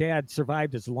reason my dad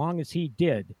survived as long as he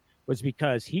did was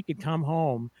because he could come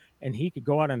home and he could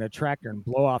go out on a tractor and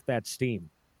blow off that steam.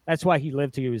 That's why he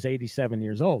lived till he was 87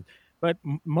 years old. But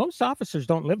most officers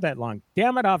don't live that long.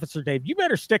 Damn it, Officer Dave, you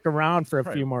better stick around for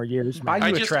a few more years.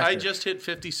 I just hit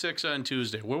 56 on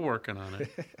Tuesday. We're working on it.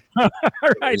 All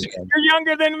right, you're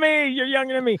younger than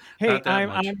me. Hey,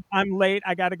 I'm late.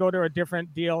 I got to go to a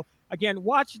different deal. Again,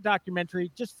 watch the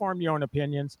documentary. Just form your own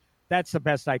opinions. That's the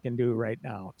best I can do right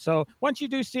now. So once you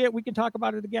do see it, we can talk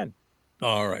about it again.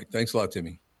 All right. Thanks a lot,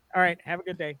 Timmy. All right. Have a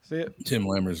good day. See you. Tim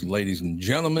Lammers, ladies and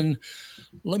gentlemen.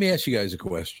 Let me ask you guys a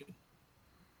question.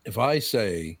 If I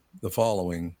say the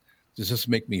following, does this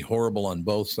make me horrible on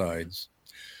both sides?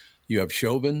 You have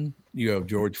Chauvin, you have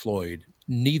George Floyd.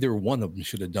 Neither one of them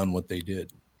should have done what they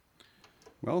did.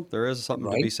 Well, there is something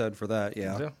to be said for that,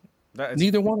 yeah.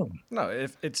 Neither one of them. No,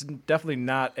 it's definitely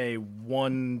not a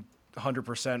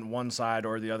 100% one side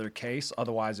or the other case.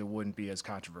 Otherwise, it wouldn't be as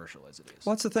controversial as it is.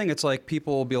 Well, that's the thing. It's like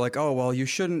people will be like, oh, well, you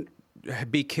shouldn't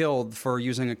be killed for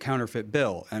using a counterfeit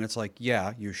bill. And it's like,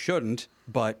 yeah, you shouldn't,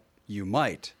 but you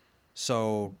might.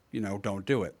 So, don't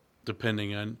do it.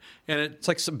 Depending on, it's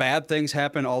like some bad things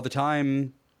happen all the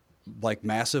time, like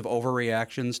massive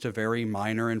overreactions to very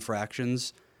minor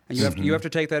infractions. And you have to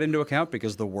take that into account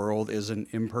because the world is an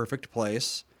imperfect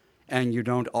place and you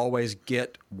don't always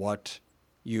get what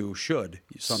you should.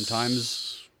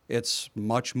 Sometimes it's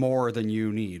much more than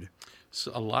you need.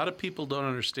 So a lot of people don't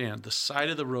understand the side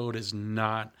of the road is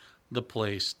not the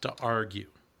place to argue.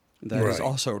 That is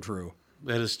also true.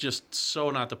 That is just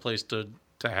so not the place to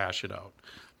hash it out.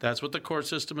 That's what the court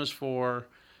system is for.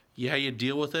 Yeah, you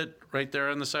deal with it right there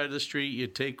on the side of the street. You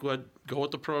go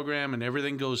with the program and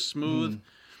everything goes smooth.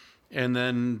 And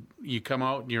then you come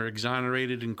out and you're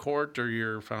exonerated in court or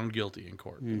you're found guilty in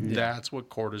court. That's what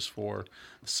court is for.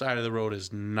 The side of the road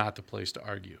is not the place to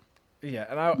argue. Yeah,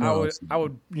 and I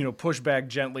would push back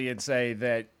gently and say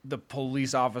that the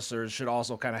police officers should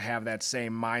also kind of have that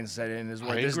same mindset in as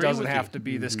well. This doesn't have to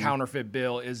be this counterfeit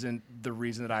bill isn't the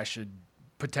reason that I should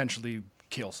potentially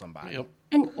kill somebody. Yep.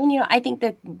 And I think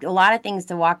that a lot of things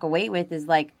to walk away with is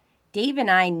like Dave and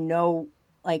I know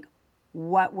like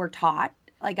what we're taught.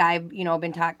 Like I've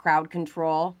been taught crowd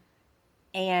control,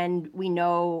 and we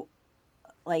know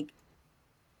like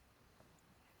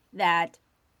that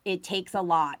it takes a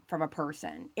lot from a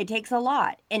person. It takes a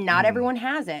lot, and not everyone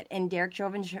has it. And Derek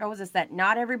Chauvin shows us that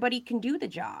not everybody can do the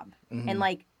job. And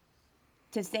like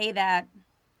to say that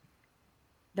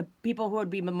the people who would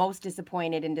be the most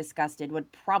disappointed and disgusted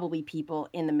would probably people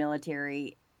in the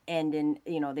military and in,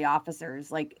 the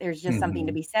officers. Like there's just something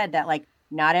to be said that like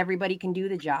not everybody can do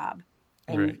the job,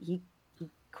 and he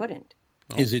couldn't.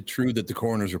 Is it true that the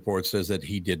coroner's report says that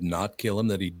he did not kill him,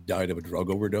 that he died of a drug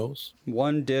overdose?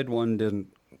 One did, one didn't.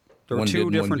 There were two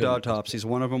different autopsies.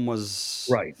 One of them was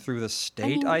through the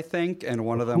state, I think, and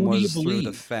one of them was through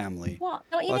the family. Well,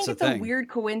 don't you think it's a weird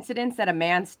coincidence that a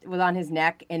man was on his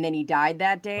neck and then he died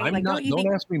that day?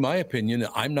 Don't ask me my opinion.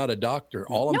 I'm not a doctor.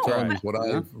 All I'm telling you is what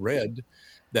I've read,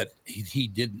 that he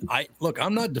didn't.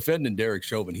 I'm not defending Derek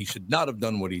Chauvin. He should not have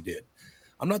done what he did.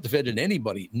 I'm not defending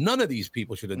anybody. None of these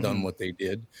people should have done what they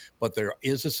did. But there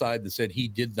is a side that said he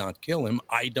did not kill him.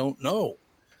 I don't know.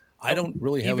 I don't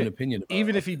really have an opinion about it.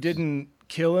 Even if he didn't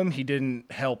kill him, he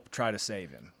didn't help try to save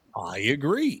him. I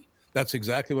agree. That's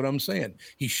exactly what I'm saying.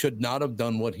 He should not have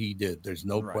done what he did. There's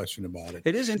no question about it.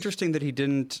 It is interesting that he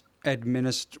didn't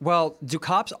administer. Well, do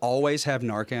cops always have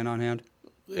Narcan on hand?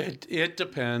 It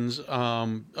depends.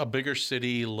 A bigger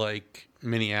city like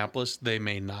Minneapolis, they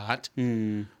may not.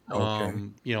 Okay.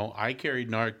 I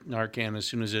carried Narcan as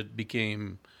soon as it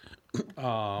became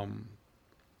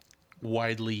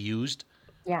widely used.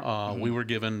 Yeah. We were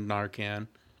given Narcan,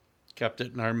 kept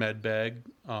it in our med bag,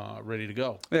 ready to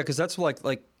go. Yeah, because that's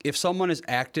like if someone is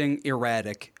acting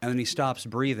erratic and then he stops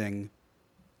breathing,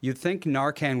 you'd think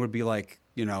Narcan would be like,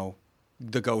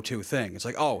 the go-to thing. It's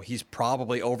like, oh, he's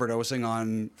probably overdosing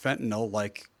on fentanyl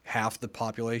like half the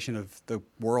population of the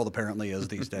world apparently is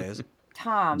these days.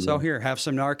 Tom. So here, have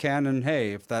some Narcan, and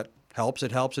hey, if that helps,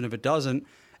 it helps. And if it doesn't,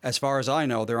 as far as I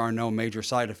know, there are no major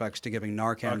side effects to giving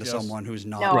Narcan to someone who's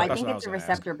not. No, I think it's a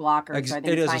receptor blocker. So I think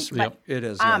it is. it's fine. It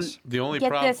is. Yes. The only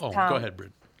problem. Go ahead,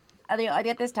 Britt. I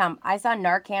get this, Tom. I saw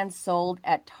Narcan sold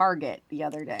at Target the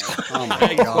other day. Oh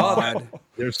my God!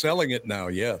 They're selling it now.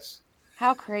 Yes.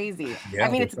 How crazy! Yeah,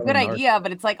 I mean, it's a good idea,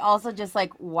 but it's like also just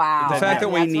like wow. The fact that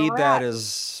we need that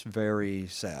is very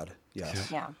sad.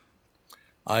 Yes. Yeah.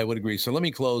 I would agree. So let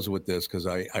me close with this because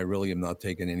I really am not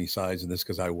taking any sides in this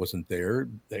because I wasn't there.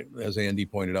 As Andy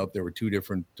pointed out, there were two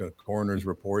different coroner's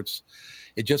reports.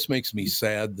 It just makes me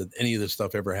sad that any of this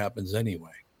stuff ever happens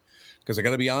anyway. Because I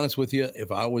got to be honest with you,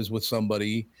 if I was with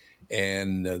somebody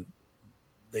and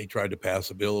they tried to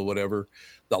pass a bill or whatever,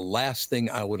 the last thing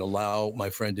I would allow my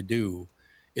friend to do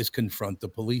is confront the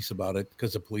police about it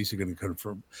because the police are going to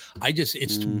confirm.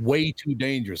 It's way too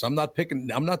dangerous. I'm not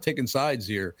taking sides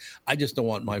here. I just don't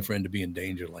want my friend to be in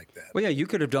danger like that. Well, yeah, you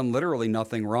could have done literally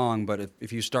nothing wrong, but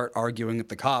if you start arguing with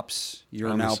the cops,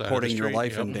 you're now putting your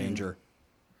life in danger.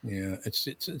 Yeah, it's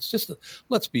just,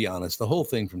 let's be honest. The whole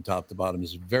thing from top to bottom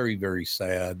is very, very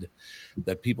sad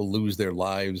that people lose their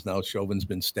lives. Now Chauvin's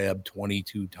been stabbed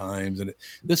 22 times. And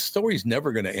this story's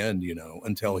never going to end,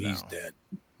 until he's dead.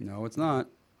 No, it's not.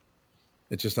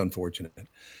 It's just unfortunate.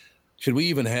 Should we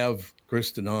even have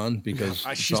Kristyn on? Because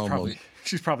she's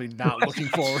probably not looking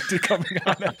forward to coming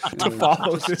on to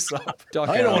follow this up.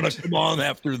 I don't want to come on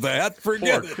after that.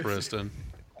 Forget it, Kristyn.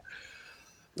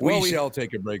 We shall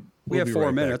take a break. We have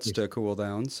 4 minutes to cool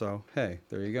down, so hey,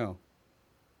 there you go.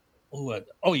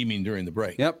 Oh, you mean during the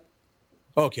break? Yep.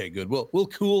 Okay, good. We'll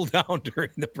cool down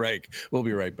during the break. We'll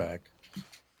be right back.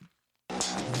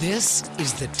 This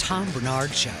is the Tom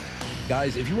Barnard Show.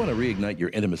 Guys, if you want to reignite your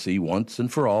intimacy once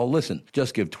and for all, listen.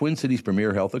 Just give Twin Cities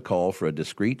Premier Health a call for a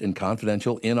discreet and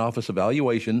confidential in-office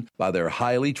evaluation by their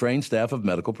highly trained staff of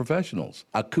medical professionals.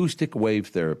 Acoustic wave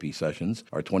therapy sessions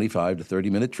are 25 to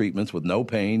 30-minute treatments with no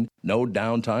pain, no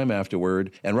downtime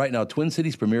afterward. And right now, Twin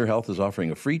Cities Premier Health is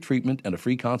offering a free treatment and a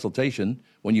free consultation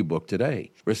when you book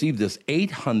today. Receive this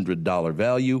 $800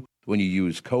 value when you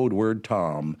use code word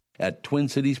TOM at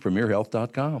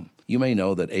TwinCitiesPremierHealth.com. You may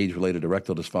know that age-related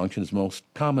erectile dysfunction is most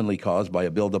commonly caused by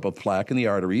a buildup of plaque in the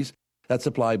arteries that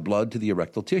supply blood to the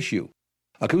erectile tissue.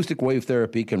 Acoustic wave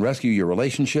therapy can rescue your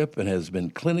relationship and has been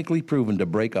clinically proven to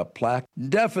break up plaque.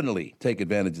 Definitely take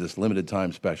advantage of this limited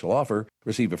time special offer.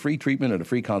 Receive a free treatment and a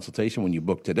free consultation when you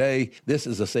book today. This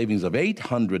is a savings of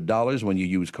 $800 when you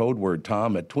use code word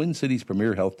TOM at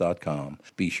TwinCitiesPremierHealth.com.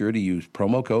 Be sure to use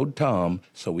promo code TOM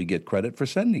so we get credit for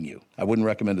sending you. I wouldn't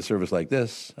recommend a service like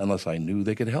this unless I knew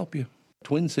they could help you.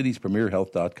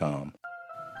 TwinCitiesPremierHealth.com.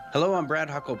 Hello, I'm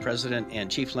Brad Huckle, President and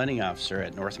Chief Lending Officer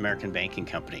at North American Banking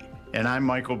Company. And I'm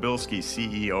Michael Bilski,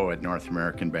 CEO at North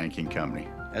American Banking Company.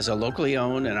 As a locally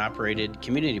owned and operated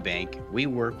community bank, we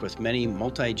work with many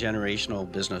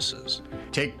multi-generational businesses.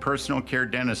 Take Personal Care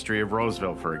Dentistry of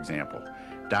Roseville, for example.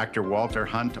 Dr. Walter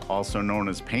Hunt, also known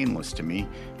as Painless to me,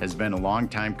 has been a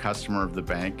longtime customer of the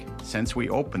bank since we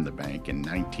opened the bank in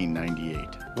 1998.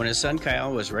 When his son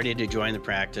Kyle was ready to join the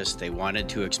practice, they wanted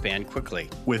to expand quickly.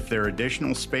 With their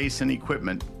additional space and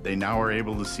equipment, they now are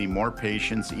able to see more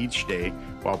patients each day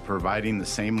while providing the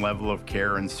same level of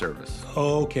care and service.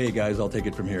 Okay, guys, I'll take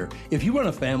it from here. If you run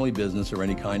a family business or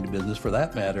any kind of business for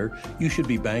that matter, you should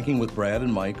be banking with Brad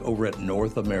and Mike over at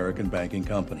North American Banking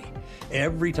Company.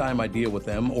 Every time I deal with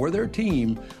them or their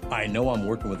team, I know I'm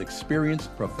working with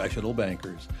experienced professional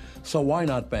bankers. So why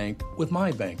not bank with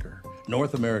my banker?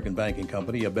 North American Banking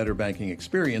Company, a better banking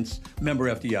experience,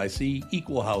 member FDIC,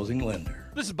 equal housing lender.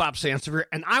 This is Bob Sansevier,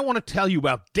 and I want to tell you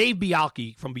about Dave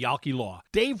Bialke from Bialke Law.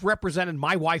 Dave represented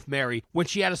my wife, Mary, when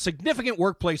she had a significant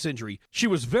workplace injury. She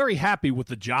was very happy with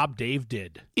the job Dave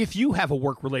did. If you have a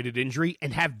work-related injury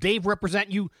and have Dave represent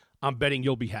you, I'm betting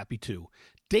you'll be happy too.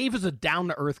 Dave is a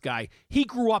down-to-earth guy. He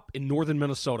grew up in northern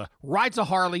Minnesota, rides a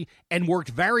Harley, and worked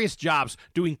various jobs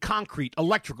doing concrete,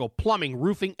 electrical, plumbing,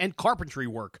 roofing, and carpentry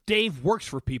work. Dave works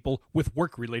for people with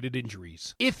work-related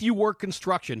injuries. If you work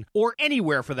construction, or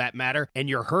anywhere for that matter, and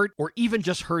you're hurt or even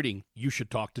just hurting, you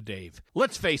should talk to Dave.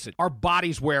 Let's face it, our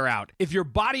bodies wear out. If your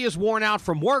body is worn out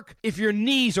from work, if your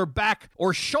knees or back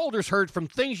or shoulders hurt from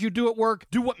things you do at work,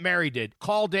 do what Mary did.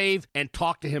 Call Dave and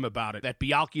talk to him about it at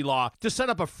Bialke Law to set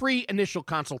up a free initial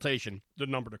consultation. The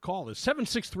number to call is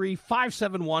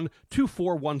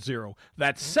 763-571-2410.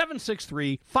 That's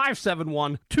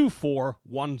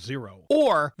 763-571-2410.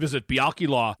 Or visit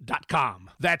bialkelaw.com.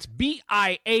 That's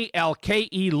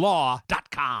BIALKE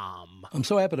law.com. I'm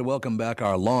so happy to welcome back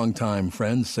our longtime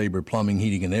friend, Sabre Plumbing,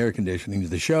 Heating, and Air Conditioning, to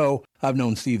the show. I've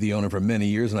known Steve, the owner, for many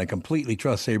years, and I completely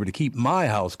trust Sabre to keep my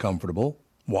house comfortable.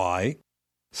 Why?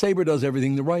 Sabre does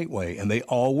everything the right way, and they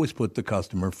always put the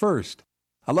customer first.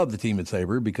 I love the team at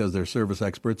Sabre because their service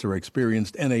experts are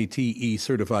experienced NATE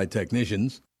certified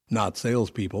technicians, not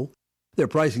salespeople. Their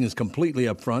pricing is completely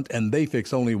upfront, and they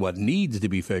fix only what needs to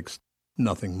be fixed,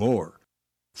 nothing more.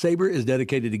 Sabre is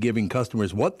dedicated to giving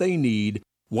customers what they need,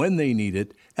 when they need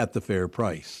it, at the fair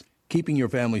price, keeping your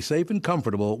family safe and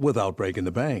comfortable without breaking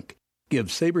the bank.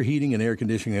 Give Sabre Heating and Air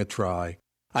Conditioning a try.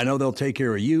 I know they'll take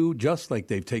care of you just like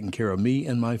they've taken care of me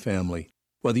and my family.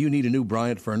 Whether you need a new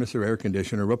Bryant furnace or air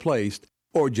conditioner replaced,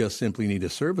 or just simply need a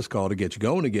service call to get you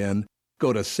going again,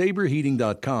 go to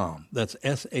saberheating.com. That's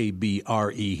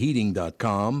SABRE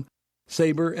heating.com.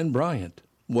 Sabre and Bryant.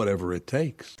 Whatever it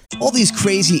takes. All these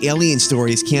crazy alien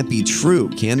stories can't be true,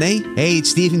 can they? Hey, it's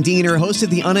Stephen Diener, host of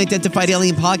the Unidentified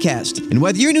Alien Podcast. And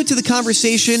whether you're new to the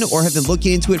conversation or have been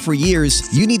looking into it for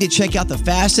years, you need to check out the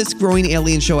fastest growing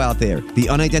alien show out there, the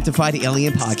Unidentified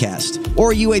Alien Podcast,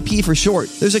 or UAP for short.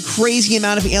 There's a crazy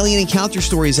amount of alien encounter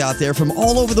stories out there from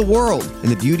all over the world.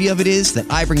 And the beauty of it is that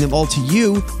I bring them all to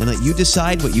you and let you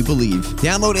decide what you believe.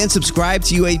 Download and subscribe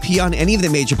to UAP on any of the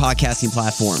major podcasting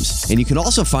platforms. And you can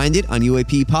also find it on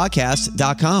UAPpodcast.com.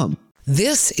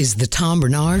 This is the Tom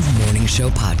Barnard Morning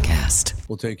Show podcast.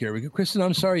 We'll take care of it. Kristyn,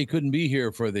 I'm sorry you couldn't be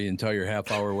here for the entire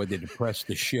half hour where they depressed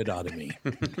the shit out of me.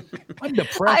 I'm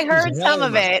depressed. I heard some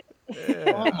of it.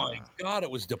 Oh my God,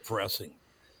 it was depressing.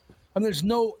 I mean,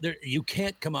 you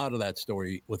can't come out of that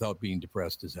story without being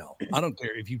depressed as hell. I don't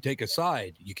care if you take a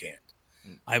side, you can't.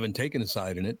 I haven't taken a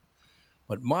side in it,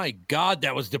 but my God,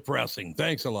 that was depressing.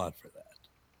 Thanks a lot for that.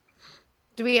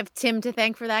 Do we have Tim to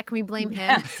thank for that? Can we blame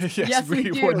him? Yes, we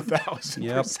do. 1,000%.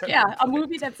 Yep. Yeah, a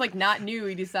movie that's like not new,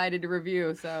 he decided to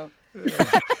review. So,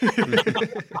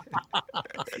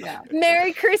 yeah.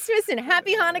 Merry Christmas and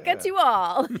Happy Hanukkah to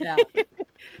all. Yeah.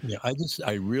 Yeah,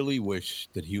 I really wish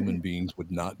that human beings would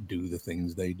not do the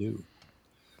things they do.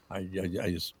 I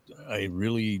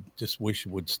really just wish it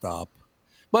would stop.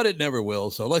 But it never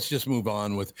will. So let's just move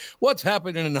on with what's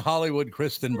happening in Hollywood,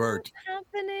 Kristyn Burt. What's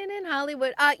happening in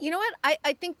Hollywood? You know what?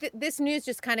 I think that this news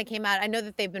just kind of came out. I know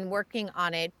that they've been working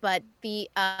on it, but the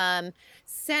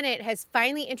Senate has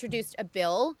finally introduced a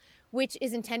bill which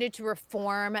is intended to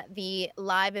reform the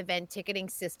live event ticketing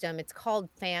system. It's called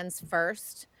Fans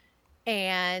First.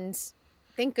 And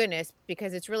thank goodness,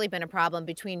 because it's really been a problem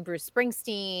between Bruce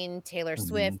Springsteen, Taylor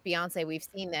Swift, Beyonce. We've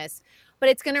seen this, but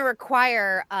it's going to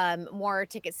require more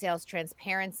ticket sales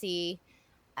transparency,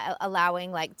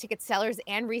 allowing like ticket sellers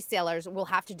and resellers will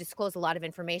have to disclose a lot of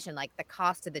information, like the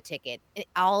cost of the ticket,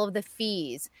 all of the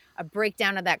fees, a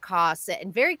breakdown of that cost,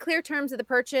 and very clear terms of the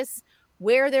purchase,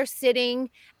 where they're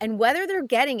sitting, and whether they're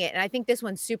getting it. And I think this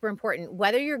one's super important,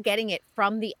 whether you're getting it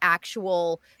from the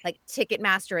actual like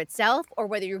Ticketmaster itself, or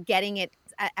whether you're getting it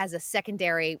as a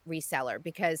secondary reseller,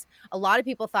 because a lot of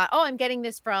people thought, oh, I'm getting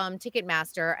this from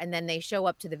Ticketmaster. And then they show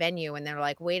up to the venue and they're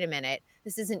like, wait a minute,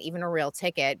 this isn't even a real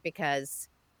ticket,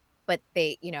 but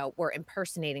they, were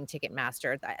impersonating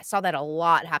Ticketmaster. I saw that a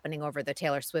lot happening over the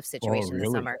Taylor Swift situation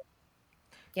this summer.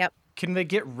 Yep. Can they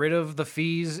get rid of the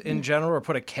fees in general, or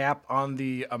put a cap on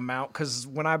the amount? Because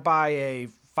when I buy a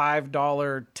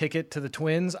 $5 ticket to the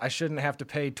Twins, I shouldn't have to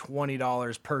pay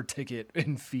 $20 per ticket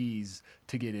in fees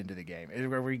to get into the game.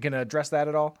 Are we going to address that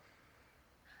at all?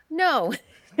 No,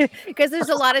 because there's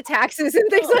a lot of taxes and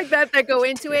things like that go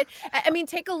into it. I mean,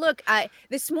 take a look.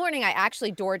 This morning, I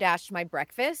actually DoorDashed my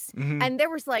breakfast, and there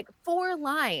was like 4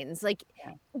 lines, like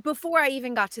before I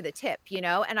even got to the tip,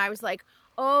 and I was like,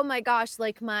 oh my gosh,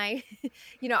 like my,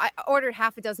 I ordered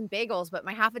half a dozen bagels, but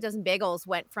my half a dozen bagels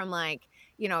went from like,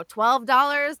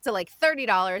 $12 to like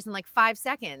 $30 in like 5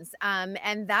 seconds.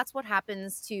 And that's what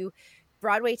happens to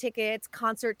Broadway tickets,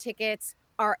 concert tickets,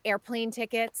 our airplane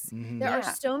tickets. There are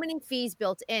so many fees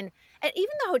built in, and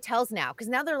even the hotels now, because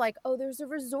now they're like, oh, there's a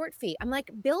resort fee. I'm like,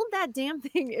 build that damn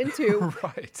thing into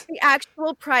the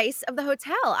actual price of the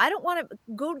hotel. I don't want to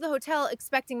go to the hotel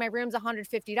expecting my room's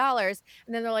 $150,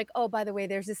 and then they're like, oh, by the way,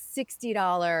 there's a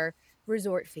 $60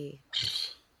 resort fee.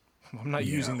 I'm not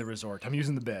using the resort. I'm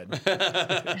using the bed.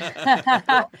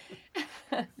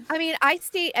 I mean,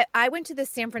 I went to the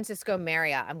San Francisco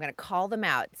Marriott. I'm going to call them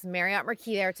out. It's Marriott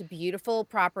Marquis there. It's a beautiful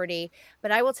property.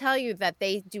 But I will tell you that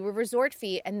they do a resort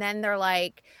fee. And then they're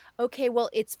like, okay, well,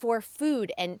 it's for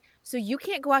food. And so you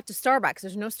can't go out to Starbucks.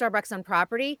 There's no Starbucks on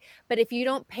property. But if you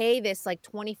don't pay this like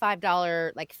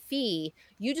 $25 like fee,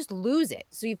 you just lose it.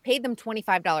 So you've paid them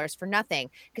 $25 for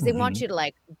nothing, because they want you to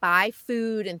like buy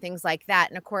food and things like that.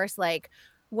 And of course, like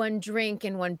one drink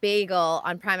and one bagel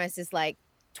on premise is like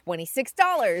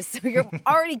 $26. So you're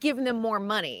already giving them more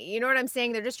money. You know what I'm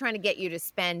saying? They're just trying to get you to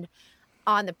spend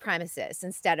on the premises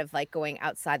instead of like going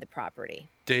outside the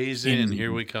property. Days in,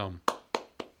 here we come.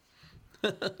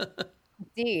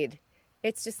 Indeed.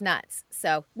 It's just nuts.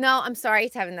 So no, I'm sorry,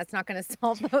 Tevin, that's not going to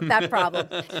solve that problem.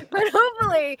 But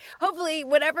hopefully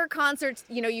whatever concerts,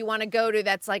 you want to go to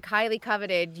that's like highly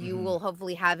coveted, you will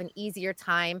hopefully have an easier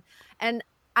time. And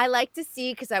I like to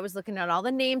see, because I was looking at all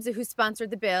the names of who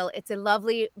sponsored the bill. It's a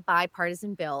lovely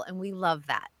bipartisan bill, and we love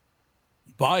that.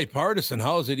 Bipartisan?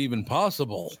 How is it even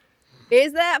possible?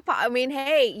 Is that? I mean,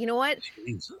 hey, you know what?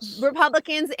 Jesus.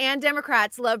 Republicans and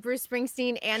Democrats love Bruce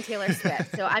Springsteen and Taylor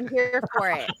Swift, so I'm here for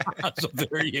it. So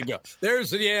there you go.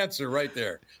 There's the answer right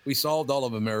there. We solved all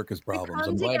of America's problems.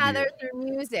 We come together through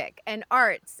music and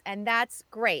arts, and that's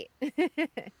great.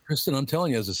 Kristyn, I'm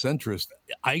telling you, as a centrist,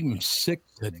 I'm sick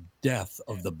to death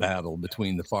of the battle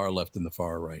between the far left and the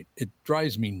far right. It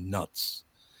drives me nuts.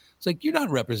 It's like, you're not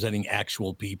representing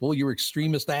actual people. You're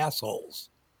extremist assholes.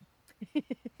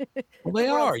 Well, they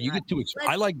are. You get too.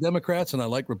 I like Democrats and I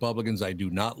like Republicans. I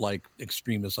do not like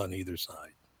extremists on either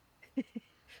side.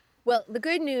 Well, the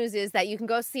good news is that you can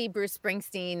go see Bruce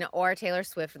Springsteen or Taylor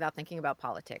Swift without thinking about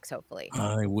politics, hopefully.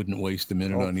 I wouldn't waste a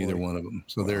minute on either one of them.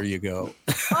 So there you go.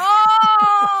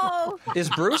 Oh! Is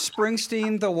Bruce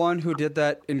Springsteen the one who did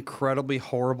that incredibly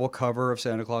horrible cover of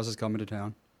Santa Claus is Coming to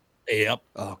Town? Yep.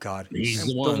 Oh, God. He's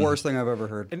the worst thing I've ever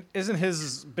heard. And isn't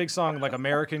his big song like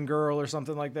American Girl or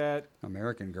something like that?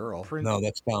 American Girl? No,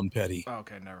 that's Tom Petty. Oh,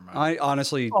 okay, never mind. I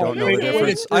honestly don't know the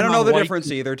difference. I don't know the difference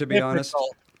either, to be honest.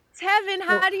 Tevin,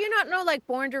 how do you not know like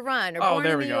Born to Run or Born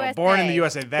there in we the go. USA? Born in the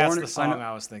USA. That's the song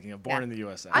I was thinking of. Born in the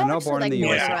USA. I know Born in the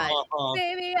USA.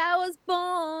 Baby, I was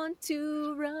born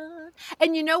to run.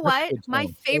 And you know what? My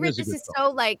favorite, this is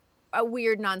so like a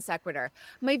weird non sequitur.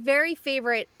 My very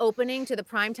favorite opening to the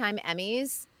Primetime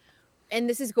Emmys, and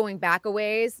this is going back a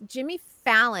ways, Jimmy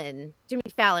Fallon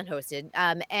hosted,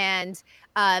 and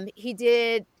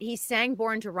he sang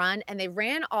Born to Run, and they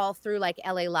ran all through like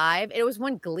LA Live. It was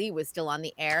when Glee was still on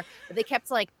the air, but they kept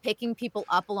like picking people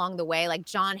up along the way. Like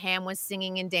John Hamm was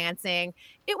singing and dancing.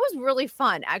 It was really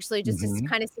fun, actually, just to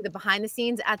kind of see the behind the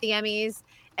scenes at the Emmys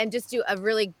and just do a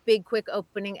really big, quick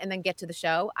opening and then get to the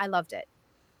show. I loved it.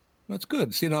 That's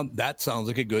good. See, now that sounds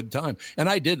like a good time. And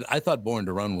I thought Born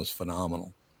to Run was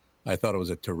phenomenal. I thought it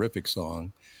was a terrific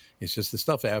song. It's just the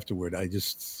stuff afterward. I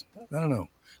don't know.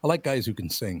 I like guys who can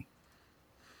sing.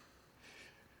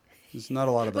 There's not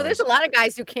a lot of those. Well, there's a lot of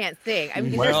guys who can't sing. I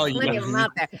mean, there's plenty of them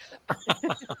out there.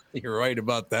 You're right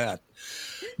about that.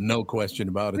 No question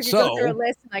about it. We could go through a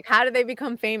list, like, how do they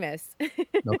become famous?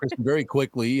 No, Kristyn, very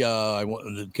quickly, I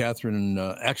wanted Catherine.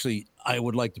 Actually, I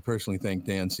would like to personally thank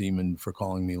Dan Seaman for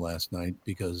calling me last night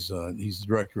because he's the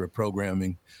director of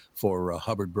programming for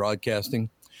Hubbard Broadcasting.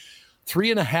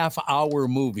 3.5-hour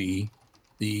movie,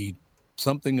 the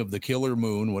something of the Killer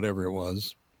Moon, whatever it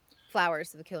was.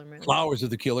 Flowers of the Killer Moon. Flowers of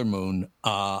the Killer Moon.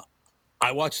 I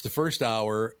watched the first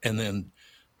hour, and then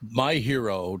my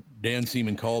hero, Dan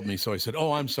Seaman, called me. So I said,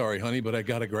 "Oh, I'm sorry, honey, but I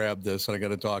got to grab this. And I got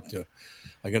to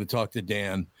talk to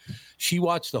Dan." She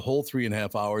watched the whole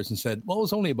 3.5 hours and said, "Well, it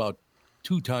was only about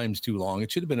 2 times too long. It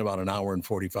should have been about an hour and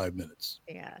 45 minutes."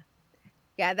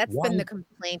 Yeah, that's been the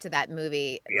complaint of that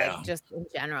movie, like just in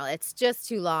general. It's just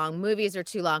too long. Movies are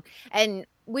too long. And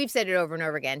we've said it over and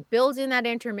over again. Build in that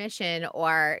intermission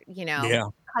or,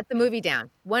 cut the movie down.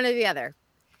 One or the other.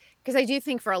 Because I do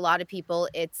think for a lot of people,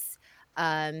 it's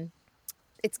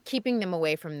keeping them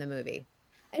away from the movie.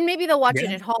 And maybe they'll watch it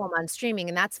at home on streaming,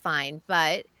 and that's fine.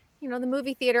 But, the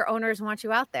movie theater owners want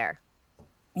you out there.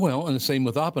 Well, and the same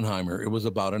with Oppenheimer. It was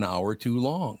about an hour too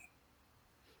long.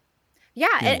 Yeah,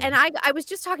 and I was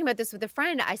just talking about this with a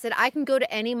friend. I said, I can go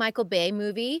to any Michael Bay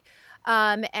movie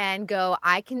and go,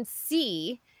 I can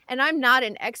see, and I'm not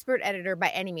an expert editor by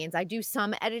any means. I do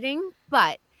some editing,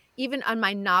 but even on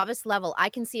my novice level, I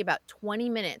can see about 20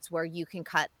 minutes where you can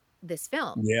cut this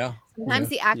film. Yeah. Sometimes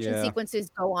the action sequences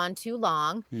go on too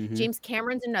long. Mm-hmm. James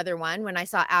Cameron's another one. When I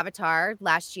saw Avatar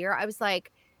last year, I was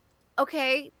like,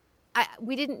 okay,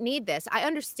 we didn't need this. I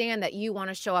understand that you want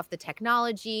to show off the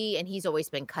technology and he's always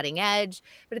been cutting edge.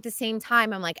 But at the same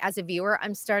time, I'm like, as a viewer,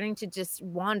 I'm starting to just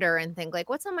wander and think like,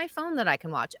 what's on my phone that I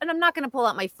can watch? And I'm not going to pull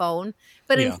out my phone,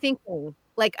 but I'm thinking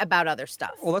like about other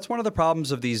stuff. Well, that's one of the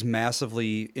problems of these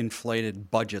massively inflated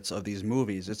budgets of these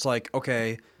movies. It's like,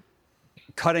 okay,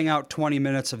 cutting out 20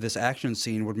 minutes of this action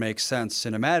scene would make sense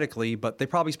cinematically, but they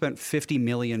probably spent $50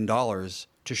 million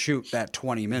to shoot that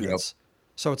 20 minutes. Yep.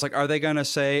 So it's like, are they going to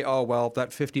say, oh, well,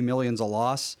 that 50 million's a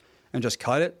loss and just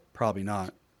cut it? Probably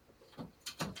not.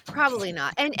 Probably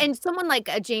not. And someone like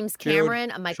a James Cameron,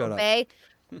 a Michael Bay,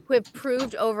 who have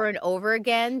proved over and over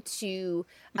again to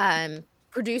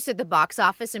produce at the box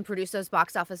office and produce those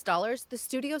box office dollars, the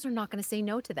studios are not going to say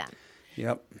no to them.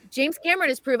 Yep. James Cameron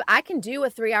has proved I can do a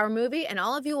 3-hour movie and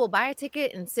all of you will buy a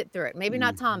ticket and sit through it. Maybe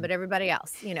not Tom, but everybody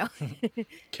else,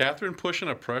 Catherine pushing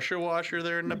a pressure washer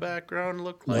there in the background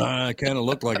looked like. It kind of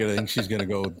looked like it. I think she's going to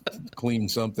go clean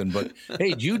something. But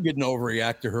hey, Jude didn't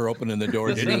overreact to her opening the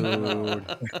door, did he?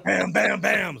 Bam, bam,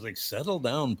 bam. I was like, settle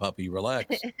down, puppy,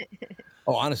 relax.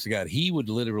 Oh, honest to God, he would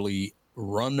literally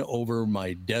run over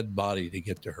my dead body to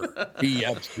get to her. He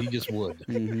just would.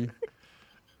 Mm-hmm.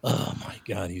 Oh my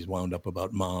God, he's wound up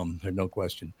about Mom. There's no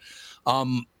question.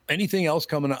 Anything else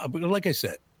coming up? Like I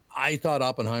said, I thought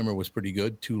Oppenheimer was pretty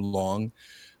good. Too long.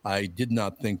 I did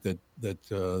not think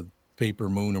that Paper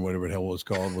Moon or whatever the hell it was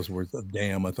called was worth a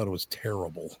damn. I thought it was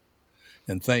terrible.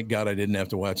 And thank God I didn't have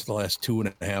to watch the last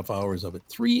 2.5 hours of it.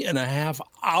 3.5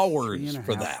 hours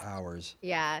for that. Hours.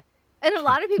 Yeah. And a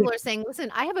lot of people are saying,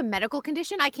 listen, I have a medical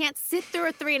condition. I can't sit through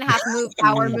a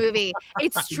 3.5-hour movie.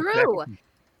 It's true.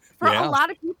 For a lot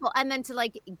of people. And then to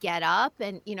like get up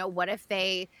and, what if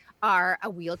they are a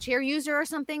wheelchair user or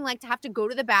something, like to have to go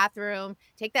to the bathroom,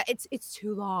 take that. It's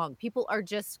too long. People are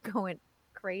just going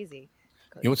crazy.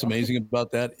 You know what's amazing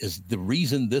about that is the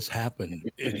reason this happened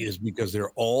is because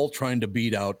they're all trying to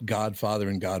beat out Godfather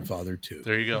and Godfather 2.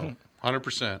 There you go.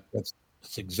 100%.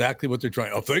 That's exactly what they're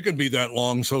trying. If they can be that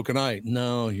long, so can I.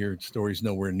 No, your story's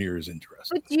nowhere near as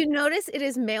interesting. But do you notice it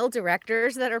is male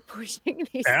directors that are pushing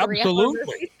these?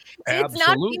 Absolutely. It's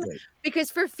not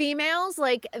because for females,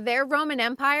 like their Roman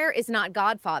Empire is not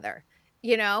Godfather,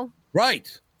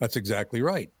 Right. That's exactly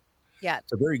right. Yeah.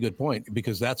 It's a very good point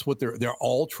because that's what they're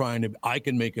all trying to. I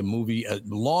can make a movie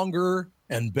longer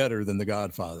and better than The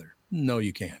Godfather. No,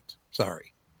 you can't.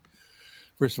 Sorry.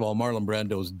 First of all, Marlon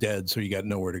Brando's dead, so you got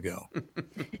nowhere to go.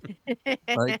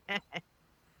 Right?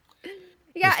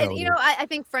 Yeah, and I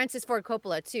think Francis Ford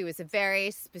Coppola too is a very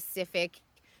specific,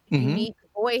 unique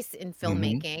voice in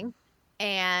filmmaking,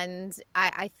 and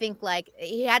I think like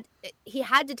he had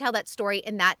to tell that story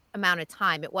in that amount of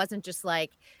time. It wasn't just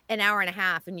like an hour and a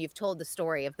half and you've told the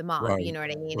story of the mob. Right. You know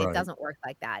what I mean? Right. It doesn't work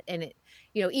like that. And it,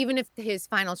 even if his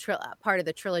final part of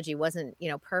the trilogy wasn't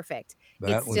perfect,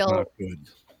 that was still not good.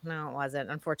 No, it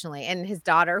wasn't, unfortunately. And his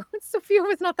daughter, Sophia,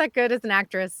 was not that good as an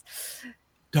actress.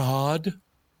 Dodd.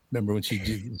 Remember when she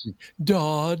did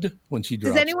Dodd when she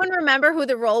dropped. Does anyone remember who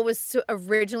the role was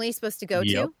originally supposed to go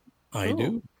to? I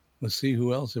do. Let's see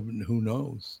who else. Who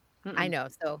knows? I know.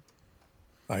 So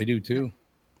I do too.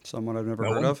 Someone I've never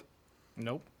heard of?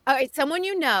 Nope. All right, someone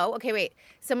you know. Okay, wait.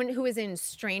 Someone who is in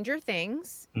Stranger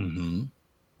Things. Mm-hmm.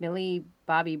 Millie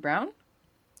Bobby Brown?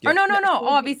 Yeah. Or no.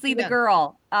 Obviously the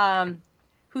girl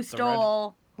who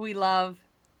stole, who we love.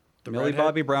 Millie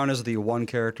Bobby Brown is the one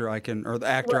character or the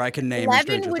actor I can name in 11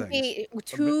 Stranger would Things. be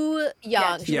too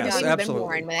young. She Yes, wouldn't have been absolutely.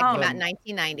 born when that came out in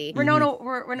 1990.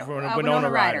 Winona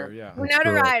Ryder. Yeah. Winona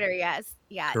Correct. Ryder, yes.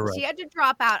 Yeah. Correct. She had to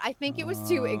drop out. I think it was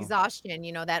too exhaustion,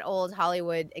 that old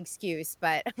Hollywood excuse,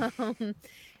 but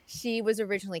she was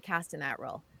originally cast in that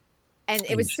role. And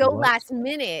it was so last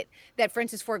minute that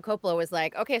Francis Ford Coppola was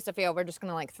like, okay, Sophia, we're just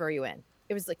going to throw you in.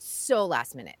 It was so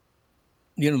last minute.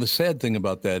 The sad thing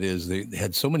about that is they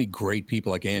had so many great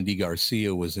people, like Andy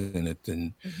Garcia was in it,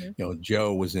 and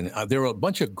Joe was in it. There were a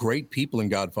bunch of great people in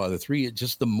Godfather 3. It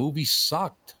just, the movie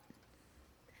sucked.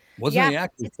 It wasn't the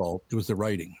actor's fault. It was the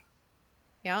writing.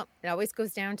 Yeah, it always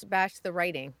goes down back to the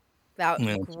writing. Without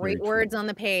great words on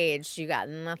the page, you got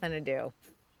nothing to do.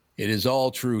 It is all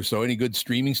true. So any good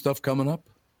streaming stuff coming up?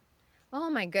 Oh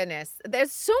my goodness.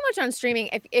 There's so much on streaming.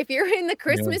 If you're in the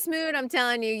Christmas mood, I'm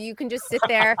telling you, you can just sit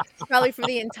there probably for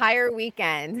the entire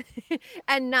weekend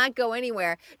and not go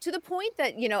anywhere. To the point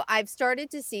that, I've started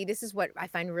to see, this is what I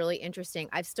find really interesting.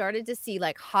 I've started to see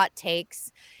hot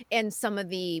takes in some of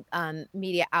the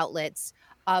media outlets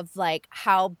of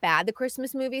how bad the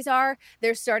Christmas movies are.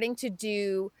 They're starting to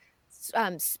do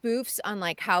spoofs on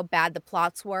how bad the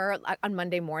plots were on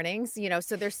Monday mornings,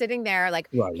 so they're sitting there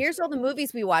here's all the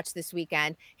movies we watched this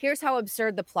weekend. Here's how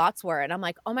absurd the plots were. And I'm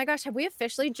like, oh my gosh, have we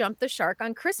officially jumped the shark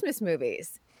on Christmas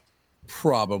movies?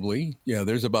 Probably. Yeah.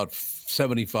 There's about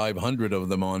 7,500 of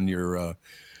them on your,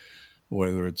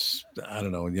 whether it's, I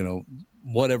don't know,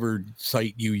 whatever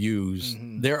site you use.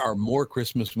 Mm-hmm. There are more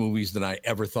Christmas movies than I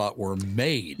ever thought were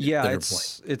made. Yeah.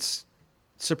 It's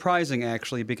surprising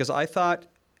actually, because I thought,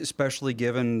 especially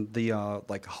given the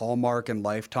Hallmark and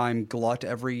Lifetime glut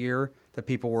every year, that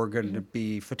people were going to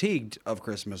be fatigued of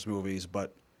Christmas movies,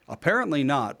 but apparently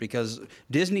not, because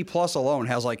Disney Plus alone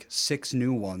has 6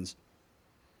 new ones.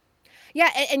 Yeah,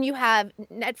 and you have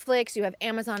Netflix, you have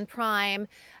Amazon Prime.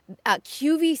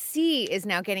 QVC is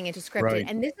now getting into scripted. Right.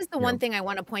 And this is the one thing I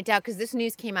want to point out, because this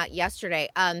news came out yesterday.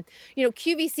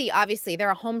 QVC, obviously,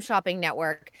 they're a home shopping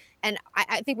network. And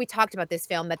I think we talked about this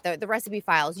film, that the recipe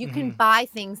files, you can buy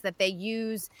things that they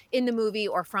use in the movie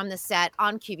or from the set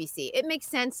on QVC. It makes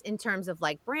sense in terms of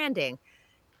branding.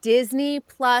 Disney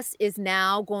Plus is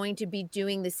now going to be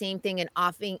doing the same thing and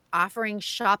offering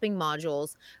shopping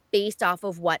modules based off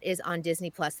of what is on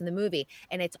Disney Plus in the movie.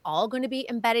 And it's all going to be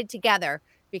embedded together,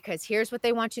 because here's what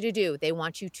they want you to do. They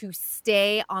want you to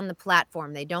stay on the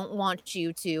platform. They don't want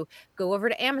you to go over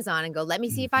to Amazon and go, let me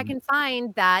see if I can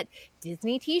find that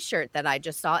Disney t-shirt that I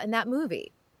just saw in that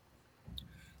movie.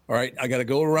 All right. I got to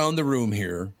go around the room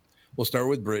here. We'll start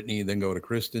with Brittany, then go to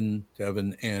Kristyn,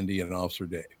 Tevin, Andy, and Officer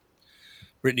Dave.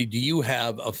 Brittany, do you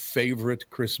have a favorite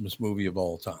Christmas movie of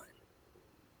all time?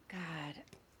 God,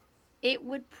 it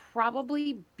would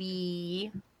probably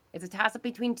be, it's a toss-up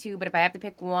between two, but if I have to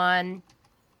pick one,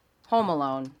 Home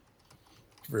Alone.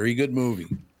 Very good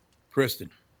movie. Kristyn.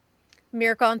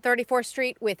 Miracle on 34th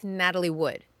Street with Natalie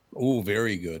Wood. Oh,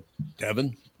 very good.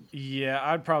 Tevin? Yeah,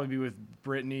 I'd probably be with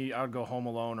Brittany. I'd go Home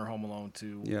Alone or Home Alone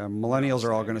 2. Yeah, millennials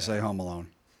are all going to say Home Alone.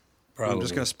 Probably. I'm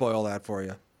just going to spoil that for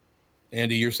you.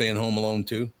 Andy, you're saying Home Alone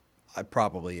 2?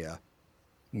 Yeah.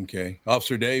 Okay.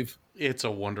 Officer Dave? It's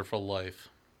a Wonderful Life.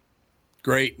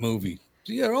 Great movie.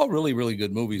 Yeah, they're all really, really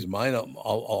good movies. Mine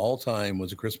all time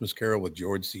was A Christmas Carol with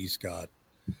George C. Scott.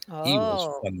 Oh. He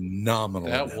was phenomenal.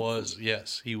 That was,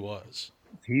 yes, he was.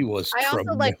 He was I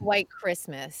also like White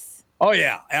Christmas. Oh,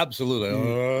 yeah,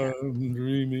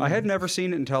 absolutely. I had never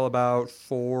seen it until about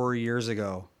 4 years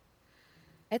ago.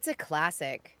 It's a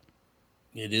classic.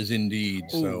 It is indeed.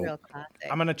 So real classic.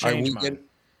 I'm going to change mine.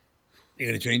 You're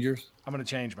going to change yours? I'm going to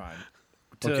change mine.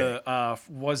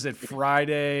 Was it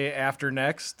Friday After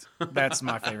Next? That's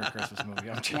my favorite Christmas movie.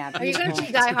 Are you going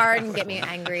to Die Hard and get me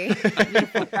angry?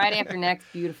 Friday After Next,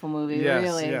 beautiful movie. Yes,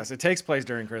 really. Yes, it takes place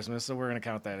during Christmas, so we're going to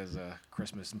count that as a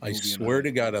Christmas movie. I swear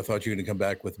to God, I thought you were going to come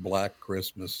back with Black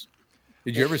Christmas.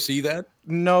 Did you ever see that?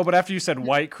 No, but after you said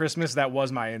White Christmas, that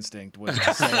was my instinct. Was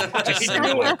just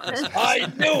say White Christmas.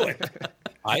 I knew it.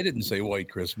 I didn't say White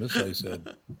Christmas. I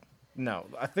said... No,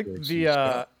 I think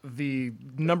the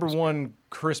number one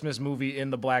Christmas movie in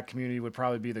the Black community would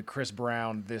probably be the Chris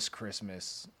Brown This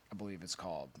Christmas, I believe it's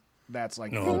called. That's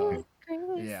like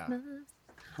yeah.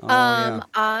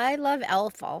 I love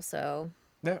Elf also.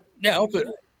 Yeah, Elf.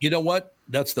 You know what?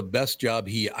 That's the best job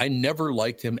I never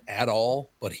liked him at all,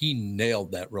 but he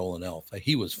nailed that role in Elf.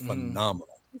 He was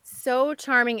phenomenal. So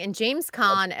charming, and James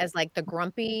Caan as like the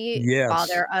grumpy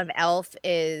father of Elf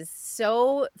is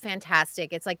so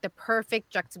fantastic. It's like the perfect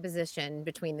juxtaposition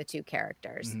between the two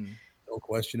characters. No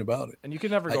question about it. And you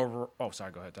can never go. Oh,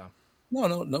 sorry. Go ahead, Tom.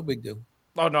 No big deal.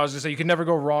 Oh no, I was gonna say you can never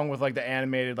go wrong with like the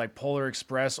animated like Polar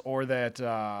Express or that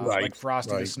like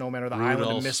Frosty the Snowman or the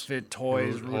Island of Misfit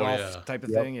Toys Rudolph type of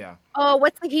thing. Yeah. Oh,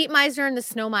 what's the Heat Miser and the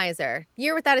Snow Miser?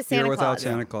 Year Without a Santa Claus. Year Without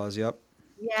Santa Claus. Yep.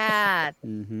 Yeah.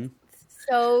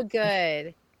 So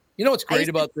good. You know what's great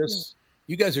about this?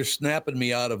 You guys are snapping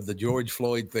me out of the George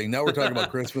Floyd thing. Now we're talking about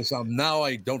Christmas. Now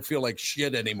I don't feel like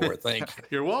shit anymore. Thank you.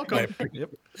 You're welcome.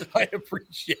 I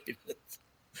appreciate it.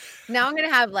 Now I'm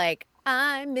gonna have like,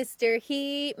 I'm Mr.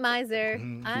 Heat Miser.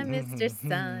 I'm Mr.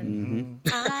 Sun.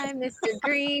 I'm Mr.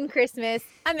 Green Christmas.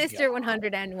 I'm Mr.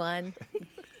 101.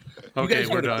 Okay,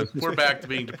 we're done. We're back to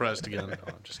being depressed again. No,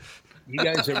 I'm just... You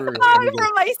guys ever? For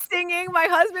my singing, my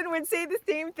husband would say the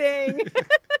same thing.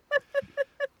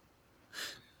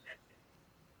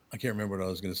 I can't remember what I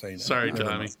was going to say now. Sorry,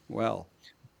 Tommy. Well,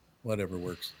 whatever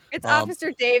works. It's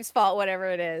Officer Dave's fault, whatever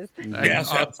it is.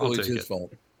 Yes, absolutely, it's his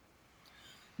fault.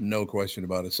 No question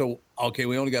about it. So, okay,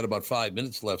 we only got about 5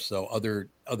 minutes left. So, other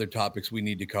topics we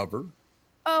need to cover.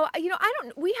 Oh,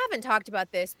 we haven't talked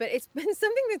about this, but it's been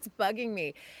something that's bugging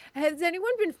me. Has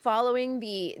anyone been following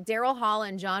the Daryl Hall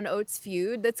and John Oates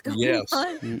feud that's going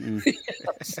on?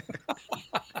 Yes.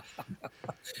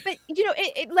 But,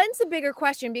 it lends a bigger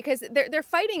question because they're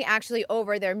fighting actually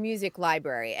over their music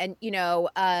library. And,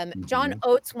 John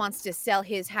Oates wants to sell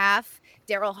his half.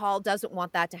 Daryl Hall doesn't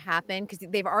want that to happen because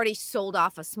they've already sold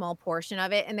off a small portion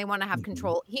of it and they want to have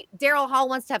control. Daryl Hall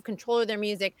wants to have control of their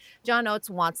music. John Oates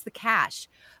wants the cash.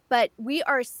 But we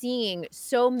are seeing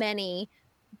so many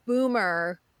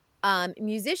boomer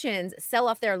musicians sell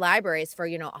off their libraries for,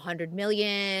 100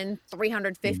 million,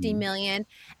 350 million.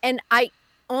 And I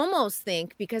almost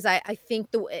think, because I think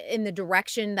in the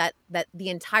direction that the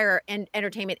entire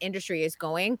entertainment industry is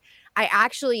going, I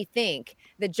actually think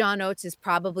that John Oates is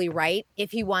probably right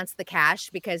if he wants the cash,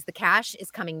 because the cash is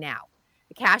coming now.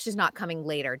 The cash is not coming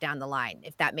later down the line,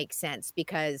 if that makes sense,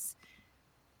 because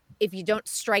if you don't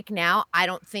strike now, I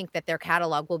don't think that their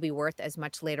catalog will be worth as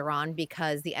much later on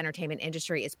because the entertainment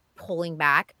industry is pulling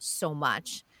back so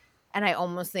much. And I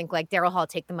almost think like Daryl Hall,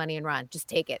 take the money and run. Just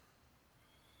take it.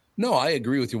 No, I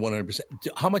agree with you 100%.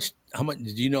 How much,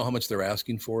 do you know how much they're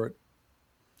asking for it?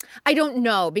 I don't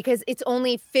know because it's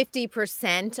only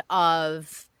 50%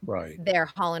 of their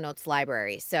Hall & Oates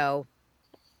library. So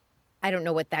I don't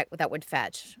know what that would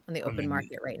fetch on the open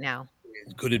market right now.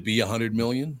 Could it be 100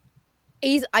 million?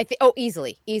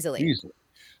 Easily.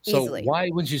 So why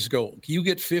wouldn't you just go, you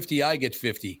get 50, I get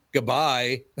 50.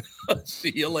 Goodbye.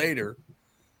 See you later.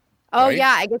 Oh, right?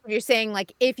 Yeah. I guess if you're saying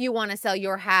like, if you want to sell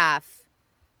your half,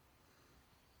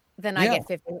 then I get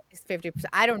 50%.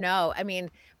 I don't know. I mean,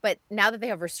 but now that they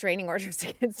have restraining orders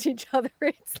against each other,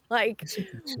 it's like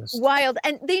wild.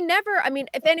 And they never, I mean,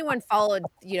 if anyone followed,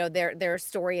 their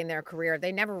story and their career,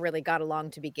 they never really got along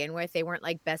to begin with. They weren't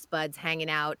like best buds hanging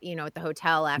out, at the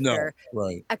hotel after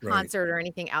a concert or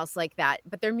anything else like that.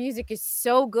 But their music is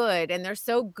so good and they're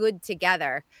so good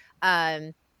together.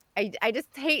 I just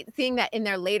hate seeing that in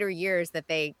their later years that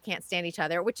they can't stand each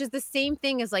other, which is the same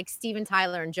thing as like Steven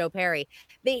Tyler and Joe Perry.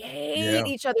 They hate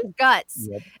each other's guts.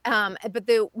 But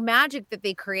the magic that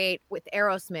they create with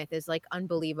Aerosmith is like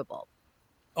unbelievable.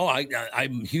 Oh,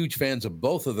 I'm huge fans of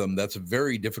both of them. That's a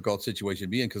very difficult situation to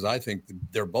be in because I think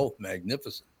they're both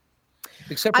magnificent.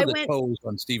 Except for the toes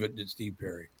on Steve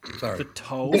Perry. Sorry. The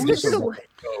toes?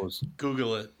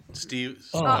 Google it. Steve.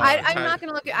 Oh, I'm not going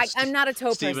to look at I'm not a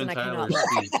toe person. I cannot look.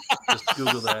 Just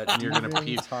Google that and you're going to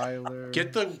peep. Tyler.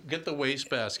 Get the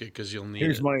wastebasket because you'll need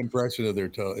Here's it. my impression of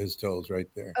his toes right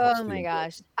there. Oh my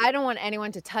gosh. I don't want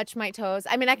anyone to touch my toes.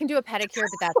 I mean, I can do a pedicure,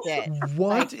 but that's it.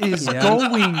 What is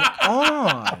going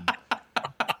on?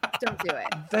 Don't do it.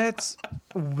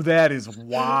 That is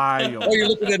wild. Oh, you're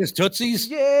looking at his tootsies?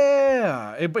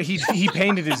 Yeah, but he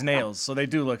painted his nails, so they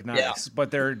do look nice. Yeah.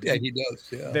 But he does.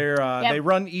 Yeah. They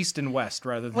run east and west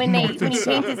rather than when he paints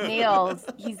his nails,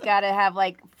 he's got to have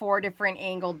like 4 different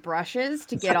angled brushes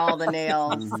to get all the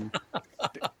nails.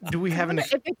 Do we have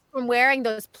if it's from wearing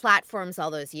those platforms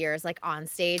all those years, like on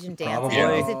stage and dancing?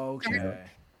 Okay.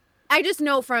 I just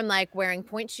know from like wearing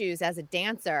point shoes as a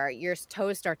dancer, your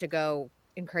toes start to go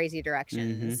in crazy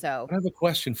directions. So I have a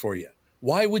question for you.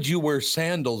 Why would you wear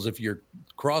sandals if you're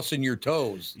crossing your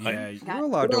toes? Yeah, you're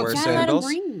allowed to wear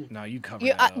sandals. No, you cover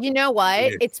that up. You know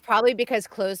what? It's probably because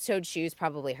closed-toed shoes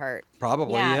probably hurt.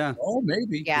 Probably, yeah. Oh,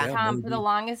 maybe. Yeah. Tom, for the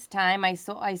longest time, I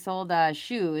sold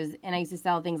shoes, and I used to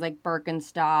sell things like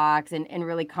Birkenstocks and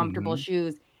really comfortable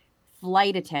shoes.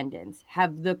 flight attendants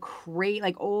have the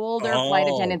older flight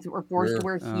attendants who are forced to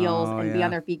wear heels and be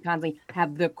on their feet constantly,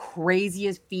 have the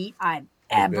craziest feet I've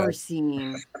ever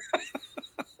seen.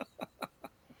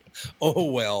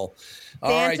 Oh, well.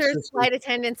 Dancers, flight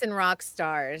attendants, and rock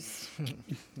stars.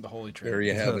 The holy trinity. There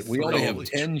you have it. We only have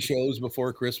 10 shows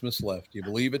before Christmas left. You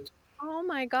believe it? Oh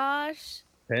my gosh.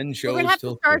 10 shows. We're going to have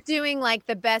to start doing like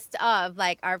the best of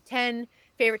like our 10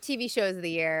 favorite TV shows of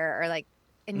the year or like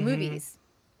in movies.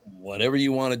 Whatever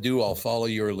you want to do, I'll follow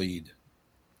your lead.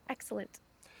 Excellent.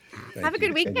 Have a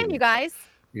good weekend, you guys.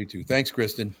 You too. Thanks,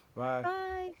 Kristyn. Bye.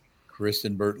 Bye.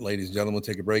 Kristyn, Bert, ladies and gentlemen,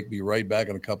 take a break. Be right back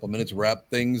in a couple of minutes. Wrap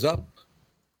things up.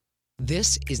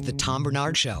 This is the Tom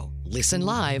Barnard Show. Listen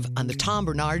live on the Tom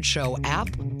Barnard Show app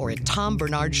or at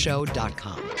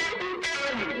tombernardshow.com.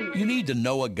 You need to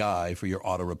know a guy for your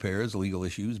auto repairs, legal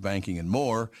issues, banking, and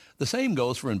more. The same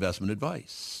goes for investment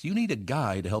advice. You need a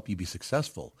guy to help you be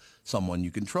successful, someone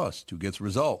you can trust, who gets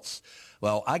results.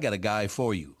 Well, I got a guy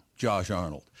for you, Josh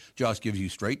Arnold. Josh gives you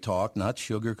straight talk, not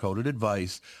sugar-coated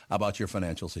advice about your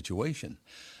financial situation.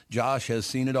 Josh has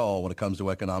seen it all when it comes to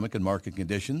economic and market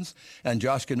conditions, and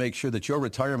Josh can make sure that your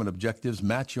retirement objectives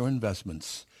match your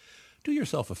investments. Do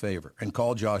yourself a favor and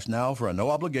call Josh now for a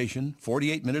no-obligation,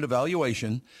 48-minute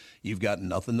evaluation. You've got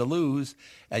nothing to lose,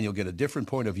 and you'll get a different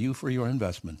point of view for your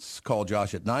investments. Call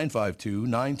Josh at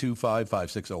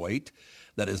 952-925-5608.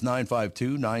 That is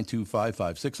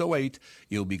 952-925-5608.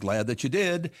 You'll be glad that you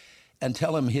did. And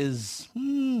tell him his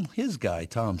guy,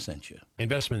 Tom, sent you.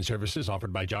 Investment services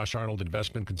offered by Josh Arnold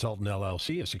Investment Consultant,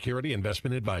 LLC, a security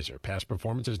investment advisor. Past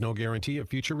performance is no guarantee of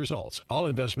future results. All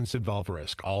investments involve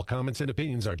risk. All comments and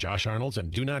opinions are Josh Arnold's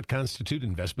and do not constitute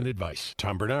investment advice.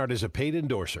 Tom Barnard is a paid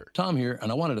endorser. Tom here,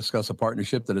 and I want to discuss a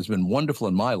partnership that has been wonderful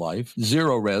in my life,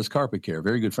 Zero Res Carpet Care.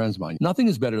 Very good friends of mine. Nothing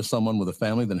is better to someone with a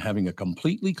family than having a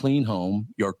completely clean home.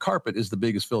 Your carpet is the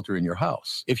biggest filter in your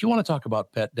house. If you want to talk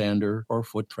about pet dander or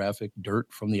foot traffic, dirt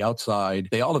from the outside,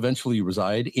 they all eventually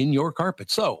reside in your carpet.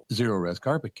 So, Zero Res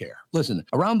Carpet Care. Listen,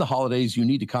 around the holidays, you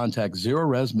need to contact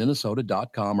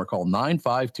ZeroResMinnesota.com or call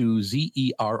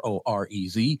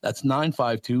 952-ZEROREZ. That's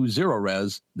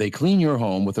 952-ZERO-RES. They clean your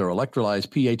home with their electrolyzed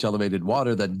pH-elevated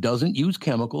water that doesn't use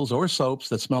chemicals or soaps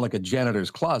that smell like a janitor's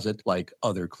closet like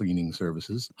other cleaning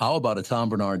services. How about a Tom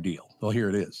Barnard deal? Well, here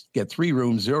it is. Get 3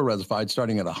 rooms, zero-resified,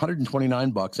 starting at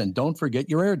 $129, and don't forget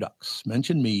your air ducts.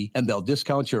 Mention me, and they'll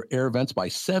discount your air vents by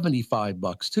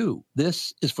 $75 too.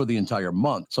 This is for the entire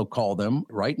month, so call them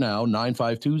right now,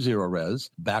 952-0-RES,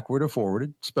 backward or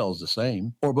forwarded, spells the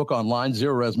same, or book online,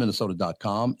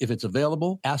 ZeroResMinnesota.com. If it's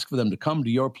available, ask for them to come to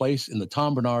your place in the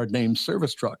Tom Barnard named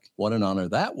service truck. What an honor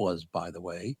that was, by the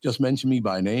way. Just mention me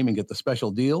by name and get the special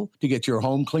deal to get your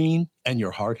home clean and your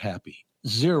heart happy.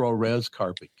 Zero Res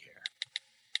Carpet Care.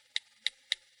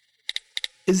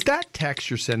 Is that text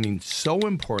you're sending so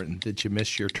important that you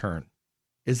missed your turn?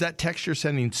 Is that text you're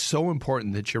sending so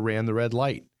important that you ran the red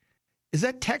light? Is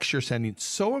that text you're sending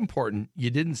so important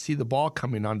you didn't see the ball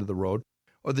coming onto the road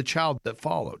or the child that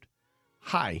followed?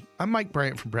 Hi, I'm Mike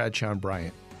Bryant from Bradshaw &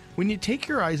 Bryant. When you take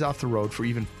your eyes off the road for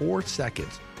even 4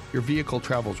 seconds, your vehicle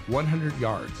travels 100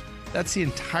 yards. That's the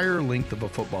entire length of a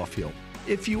football field.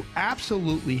 If you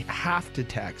absolutely have to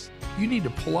text, you need to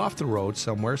pull off the road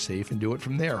somewhere safe and do it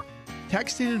from there.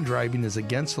 Texting and driving is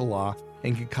against the law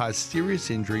and can cause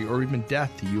serious injury or even death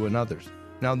to you and others.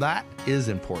 Now that is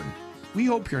important. We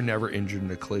hope you're never injured in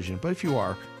a collision, but if you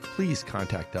are, please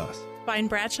contact us. Find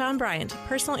Bradshaw & Bryant,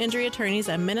 personal injury attorneys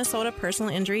at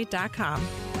minnesotapersonalinjury.com.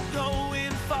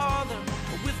 Going farther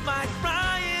with Mike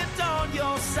Bryant on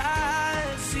your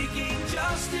side, seeking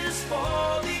justice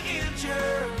for the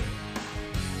injured.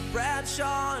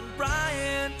 Bradshaw &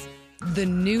 Bryant. The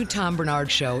new Tom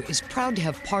Barnard Show is proud to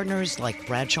have partners like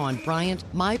Bradshaw & Bryant,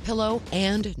 MyPillow,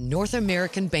 and North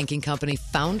American Banking Company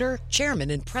founder,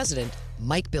 chairman, and president,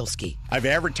 Mike Bilski. I've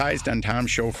advertised on Tom's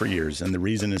show for years, and the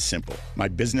reason is simple. My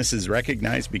business is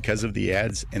recognized because of the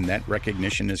ads, and that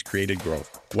recognition has created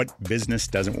growth. What business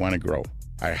doesn't want to grow?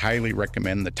 I highly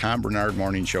recommend the Tom Barnard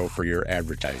Morning Show for your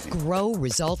advertising. Grow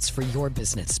results for your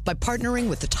business by partnering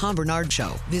with the Tom Barnard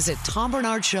Show. Visit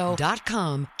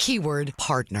TomBarnardShow.com, keyword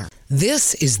partner.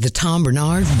 This is the Tom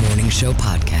Barnard Morning Show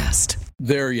podcast.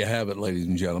 There you have it, ladies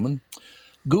and gentlemen.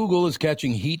 Google is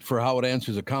catching heat for how it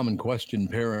answers a common question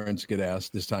parents get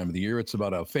asked this time of the year. It's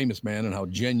about a famous man and how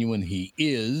genuine he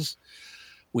is.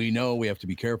 We know we have to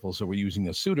be careful, so we're using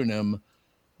a pseudonym.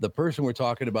 The person we're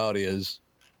talking about is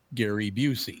Gary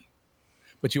Busey.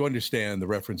 But you understand the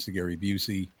reference to Gary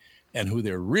Busey and who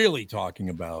they're really talking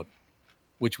about,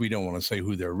 which we don't want to say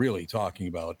who they're really talking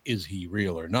about. Is he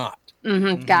real or not?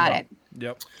 Got it.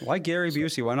 Yep. Why Gary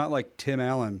Busey? Why not like Tim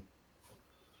Allen?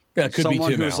 That could someone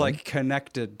be Tim who's Allen. like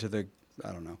connected to the,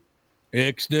 I don't know.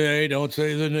 Ixnay, don't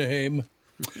say the name.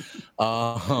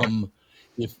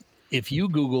 If you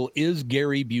Google, is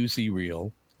Gary Busey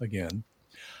real? Again,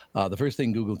 the first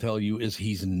thing Google tell you is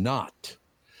he's not.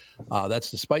 That's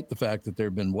despite the fact that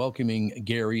they've been welcoming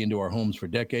Gary into our homes for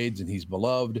decades, and he's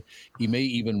beloved. You may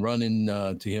even run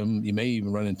into him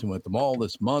at the mall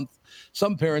this month.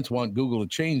 Some parents want Google to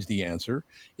change the answer.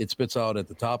 It spits out at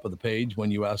the top of the page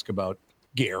when you ask about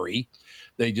Gary.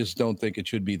 They just don't think it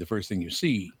should be the first thing you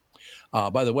see.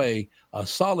 By the way, a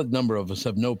solid number of us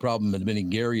have no problem admitting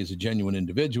Gary is a genuine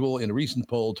individual. In a recent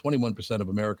poll, 21% of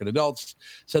American adults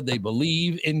said they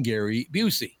believe in Gary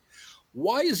Busey.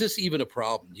 Why is this even a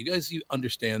problem? Do you guys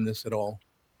understand this at all?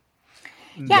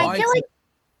 Yeah,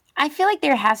 I feel like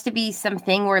there has to be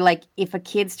something where, like, if a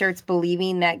kid starts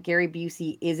believing that Gary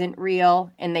Busey isn't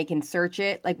real and they can search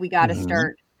it, like, we got to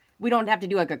start. We don't have to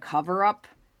do like a cover up.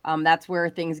 That's where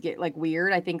things get like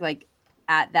weird. I think like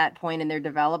at that point in their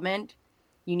development,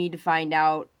 you need to find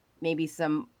out maybe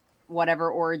some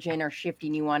whatever origin or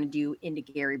shifting you want to do into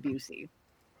Gary Busey. You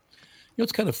know,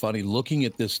 it's kind of funny looking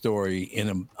at this story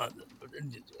in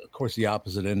of course, the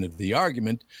opposite end of the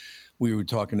argument. We were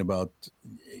talking about,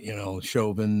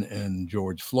 Chauvin and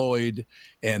George Floyd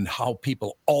and how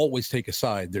people always take a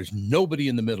side. There's nobody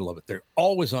in the middle of it. They're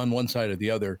always on one side or the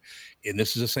other. And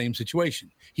this is the same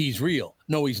situation. He's real.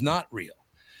 No, he's not real.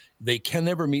 They can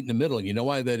never meet in the middle. You know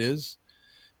why that is?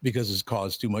 Because it's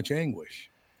caused too much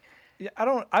anguish. Yeah,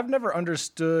 I've never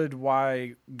understood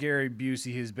why Gary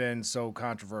Busey has been so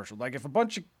controversial. Like, if a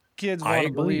bunch of kids want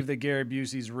to believe that Gary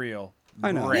Busey's real,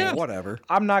 I know, great. whatever.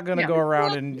 I'm not going to go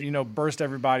around and, burst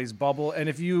everybody's bubble. And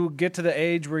if you get to the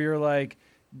age where you're like,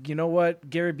 you know what,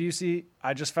 Gary Busey,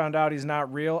 I just found out he's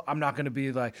not real, I'm not going to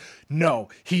be like, no,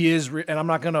 he is real. And I'm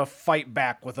not going to fight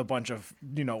back with a bunch of,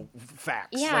 facts.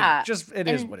 Yeah. Like, it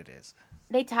is what it is.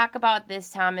 They talk about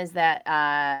this, Tom, is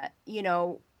that,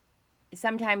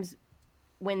 sometimes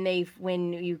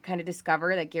when you kind of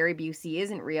discover that Gary Busey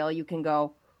isn't real, you can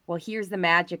go, well, here's the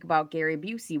magic about Gary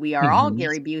Busey. We are all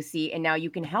Gary Busey, and now you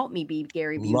can help me be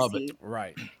Gary Busey. Love it.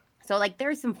 Right. So, like,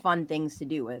 there's some fun things to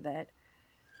do with it.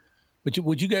 But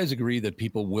would you guys agree that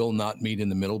people will not meet in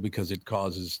the middle because it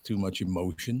causes too much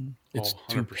emotion? It's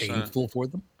too painful for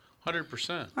them?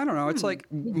 100%. I don't know. It's like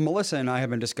Melissa and I have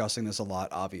been discussing this a lot,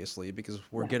 obviously, because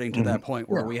we're getting to that point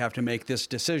where we have to make this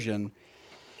decision.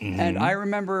 And I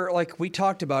remember, like, we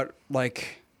talked about,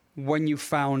 like, when you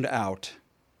found out.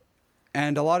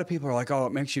 And a lot of people are like, oh,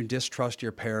 it makes you distrust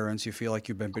your parents. You feel like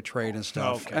you've been betrayed and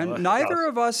stuff. Okay, and neither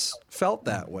of us felt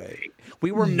that way.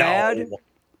 We were mad,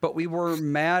 but we were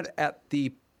mad at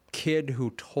the kid who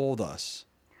told us.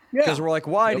 Because we're like,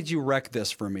 why did you wreck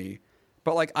this for me?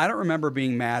 But, like, I don't remember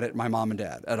being mad at my mom and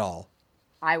dad at all.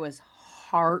 I was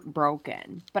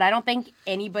heartbroken. But I don't think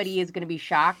anybody is going to be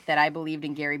shocked that I believed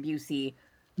in Gary Busey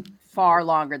far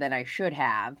longer than I should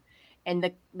have.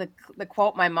 And the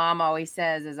quote my mom always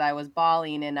says is I was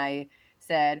bawling and I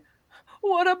said,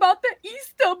 what about the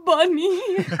Easter Bunny?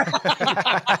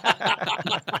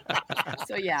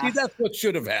 So, yeah. See, that's what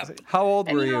should have happened. How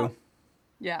old were you?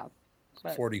 Yeah.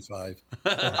 45.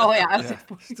 Oh, yeah.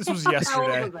 This was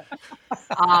yesterday.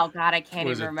 Oh, God, I can't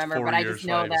even remember. But I just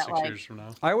know that, like,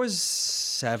 I was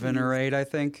 7 or 8, I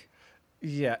think.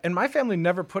 Yeah, and my family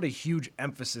never put a huge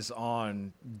emphasis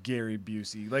on Gary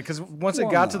Busey. Like, because once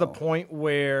it got to the point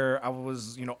where I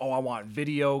was, I want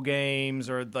video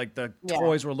games or, like, the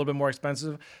toys were a little bit more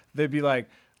expensive, they'd be like,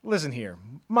 listen here,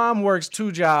 mom works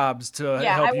 2 jobs to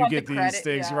help you get these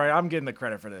things, right? I'm getting the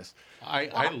credit for this.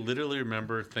 I literally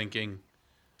remember thinking,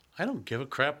 I don't give a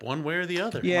crap one way or the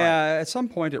other. Yeah, at some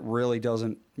point it really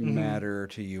doesn't matter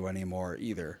to you anymore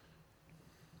either.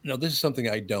 No, this is something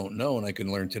I don't know, and I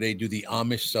can learn today. Do the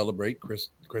Amish celebrate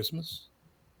Christmas?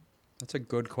 That's a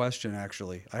good question,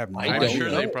 actually. I'm sure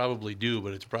they probably do,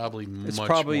 but it's probably much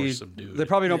more subdued. They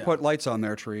probably don't put lights on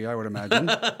their tree, I would imagine.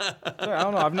 I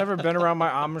don't know. I've never been around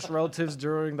my Amish relatives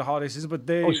during the holiday season, but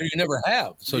they... Oh, so you never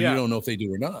have, so you don't know if they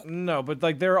do or not. No, but,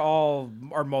 like,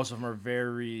 most of them are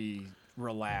very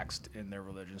relaxed in their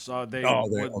religion, so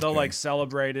they'll like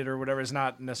celebrate it or whatever. It's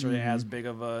not necessarily as big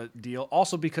of a deal.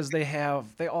 Also, because they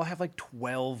all have like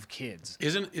 12 kids.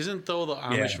 Isn't though the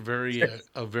Amish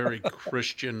very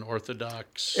Christian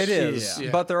Orthodox? It is,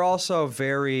 but they're also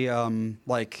very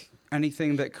like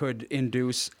anything that could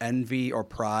induce envy or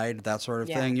pride, that sort of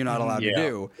thing. You're not allowed to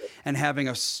do. And having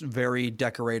a very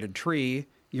decorated tree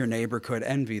your neighbor could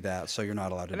envy that, so you're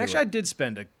not allowed to. And actually, I did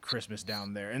spend a Christmas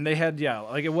down there, and they had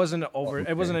like it wasn't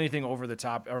it wasn't anything over the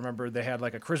top. I remember they had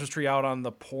like a Christmas tree out on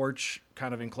the porch,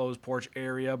 kind of enclosed porch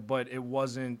area, but it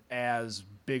wasn't as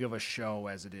big of a show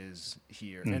as it is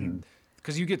here, and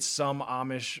because you get some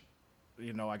Amish,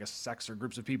 I guess sects or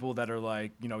groups of people that are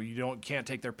like, you can't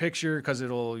take their picture because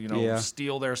it'll,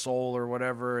 steal their soul or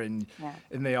whatever. And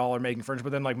they all are making furniture.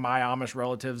 But then like my Amish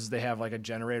relatives, they have like a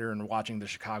generator and watching the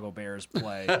Chicago Bears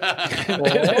play in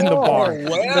the barn.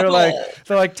 Wow.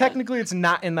 They're like, technically it's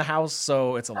not in the house,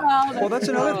 so it's allowed. Well, that's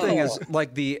another thing is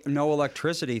like the no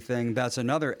electricity thing. That's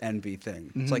another envy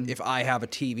thing. It's like if I have a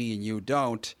TV and you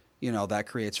don't, that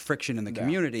creates friction in the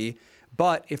community.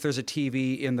 But if there's a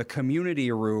TV in the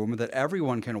community room that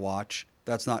everyone can watch,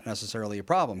 that's not necessarily a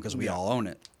problem because we all own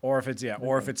it. Or if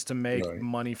it's to make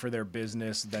money for their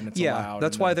business, then it's allowed.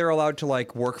 That's why they're allowed to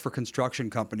like work for construction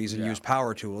companies and use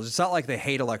power tools. It's not like they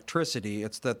hate electricity.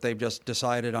 It's that they've just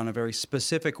decided on a very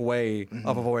specific way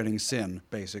of avoiding sin,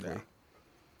 basically. Yeah.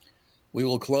 We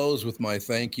will close with my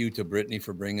thank you to Brittany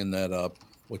for bringing that up,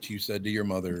 what you said to your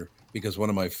mother, because one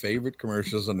of my favorite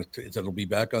commercials, and it'll be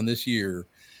back on this year,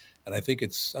 and I think I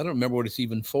don't remember what it's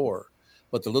even for,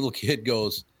 but the little kid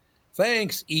goes,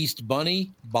 "Thanks, East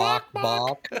Bunny. Bok,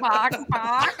 bok." Bok,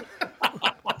 bok.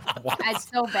 That's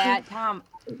so bad, Tom.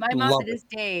 My mom to this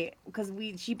day, because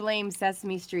she blamed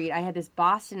Sesame Street. I had this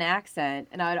Boston accent,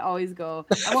 and I would always go,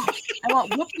 I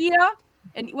want whoopia.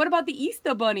 And what about the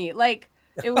Easter Bunny? Like,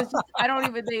 it was just,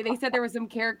 they said there was some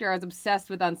character I was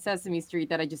obsessed with on Sesame Street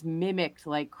that I just mimicked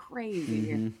like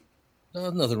crazy.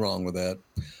 No, nothing wrong with that.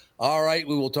 All right,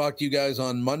 we will talk to you guys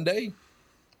on Monday.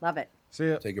 Love it. See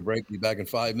ya. Take a break. Be back in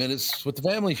 5 minutes with the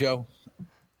Family Show.